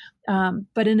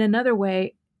 But in another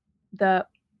way, the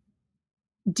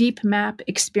deep map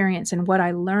experience and what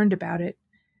I learned about it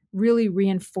really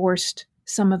reinforced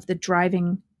some of the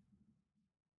driving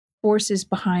forces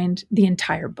behind the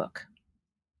entire book.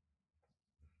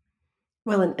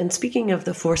 Well, and speaking of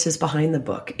the forces behind the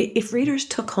book, if readers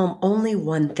took home only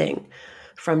one thing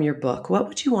from your book, what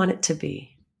would you want it to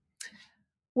be?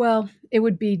 Well, it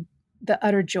would be the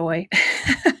utter joy,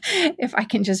 if I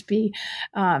can just be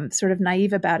sort of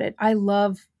naive about it. I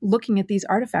love looking at these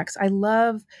artifacts. I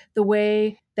love the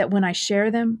way that when I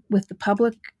share them with the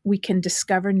public, we can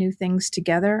discover new things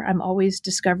together. I'm always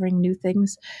discovering new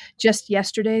things. Just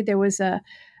yesterday, there was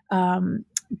an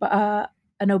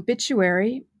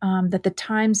obituary that the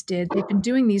Times did. They've been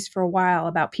doing these for a while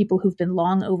about people who've been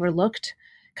long overlooked,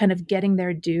 kind of getting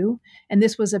their due. And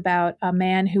this was about a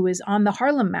man who was on the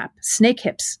Harlem map,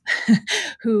 Snakehips,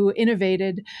 who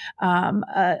innovated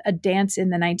a dance in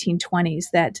the 1920s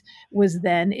that was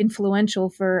then influential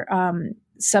for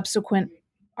subsequent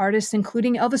artists,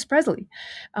 including Elvis Presley.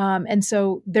 And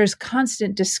so there's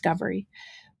constant discovery.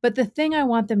 But the thing I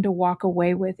want them to walk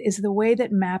away with is the way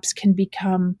that maps can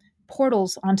become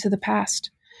portals onto the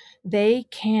past. They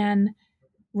can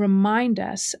remind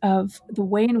us of the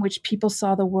way in which people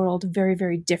saw the world very,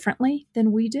 very differently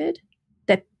than we did,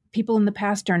 that people in the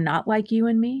past are not like you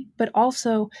and me, but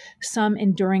also some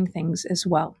enduring things as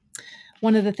well.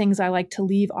 One of the things I like to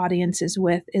leave audiences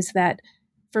with is that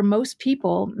for most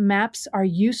people, maps are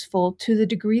useful to the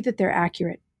degree that they're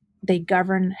accurate. They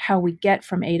govern how we get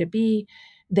from A to B.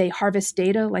 They harvest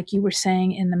data, like you were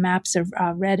saying, in the maps of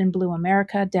Red and Blue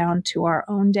America down to our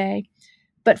own day.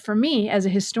 But for me, as a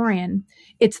historian,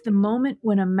 it's the moment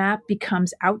when a map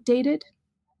becomes outdated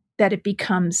that it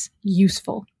becomes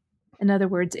useful. In other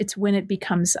words, it's when it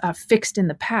becomes fixed in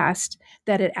the past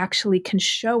that it actually can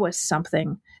show us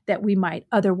something that we might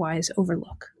otherwise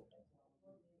overlook.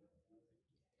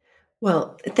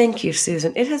 Well, thank you,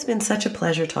 Susan. It has been such a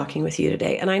pleasure talking with you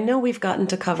today. And I know we've gotten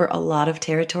to cover a lot of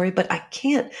territory, but I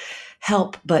can't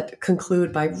help but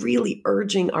conclude by really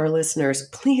urging our listeners,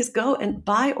 please go and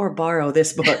buy or borrow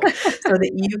this book so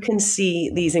that you can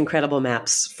see these incredible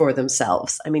maps for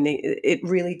themselves. I mean, it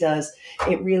really does.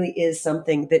 It really is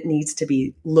something that needs to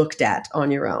be looked at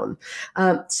on your own.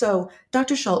 So,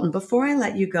 Dr. Schalten, before I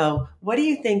let you go, what do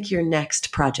you think your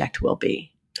next project will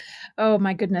be? Oh,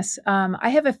 my goodness. I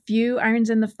have a few irons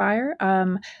in the fire.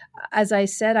 As I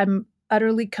said, I'm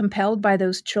utterly compelled by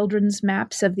those children's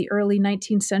maps of the early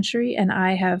 19th century, and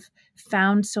I have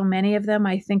found so many of them.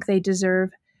 I think they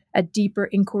deserve a deeper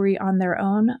inquiry on their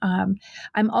own.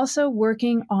 I'm also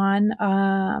working on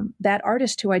that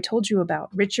artist who I told you about,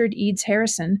 Richard Eads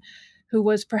Harrison, who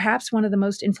was perhaps one of the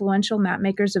most influential map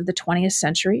makers of the 20th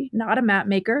century. Not a map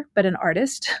maker, but an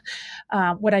artist.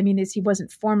 What I mean is he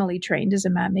wasn't formally trained as a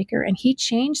map maker, and he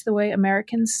changed the way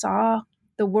Americans saw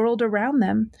the world around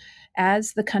them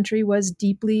as the country was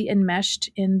deeply enmeshed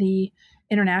in the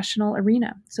international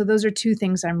arena. So those are two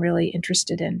things I'm really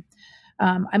interested in.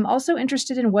 I'm also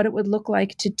interested in what it would look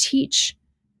like to teach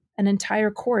an entire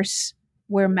course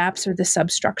where maps are the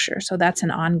substructure. So that's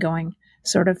an ongoing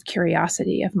sort of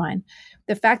curiosity of mine.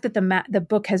 The fact that the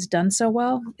book has done so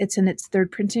well, it's in its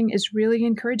third printing, is really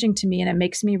encouraging to me, and it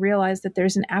makes me realize that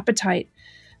there's an appetite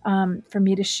for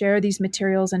me to share these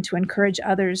materials and to encourage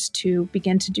others to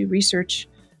begin to do research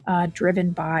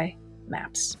driven by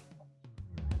maps.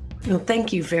 Well,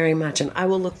 thank you very much, and I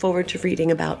will look forward to reading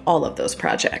about all of those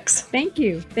projects. Thank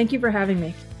you. Thank you for having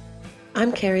me.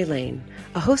 I'm Carrie Lane,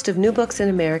 a host of New Books in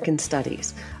American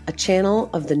Studies, a channel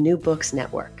of the New Books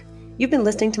Network. You've been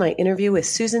listening to my interview with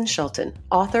Susan Schalten,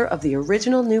 author of the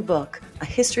original new book, A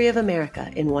History of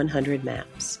America in 100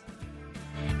 Maps.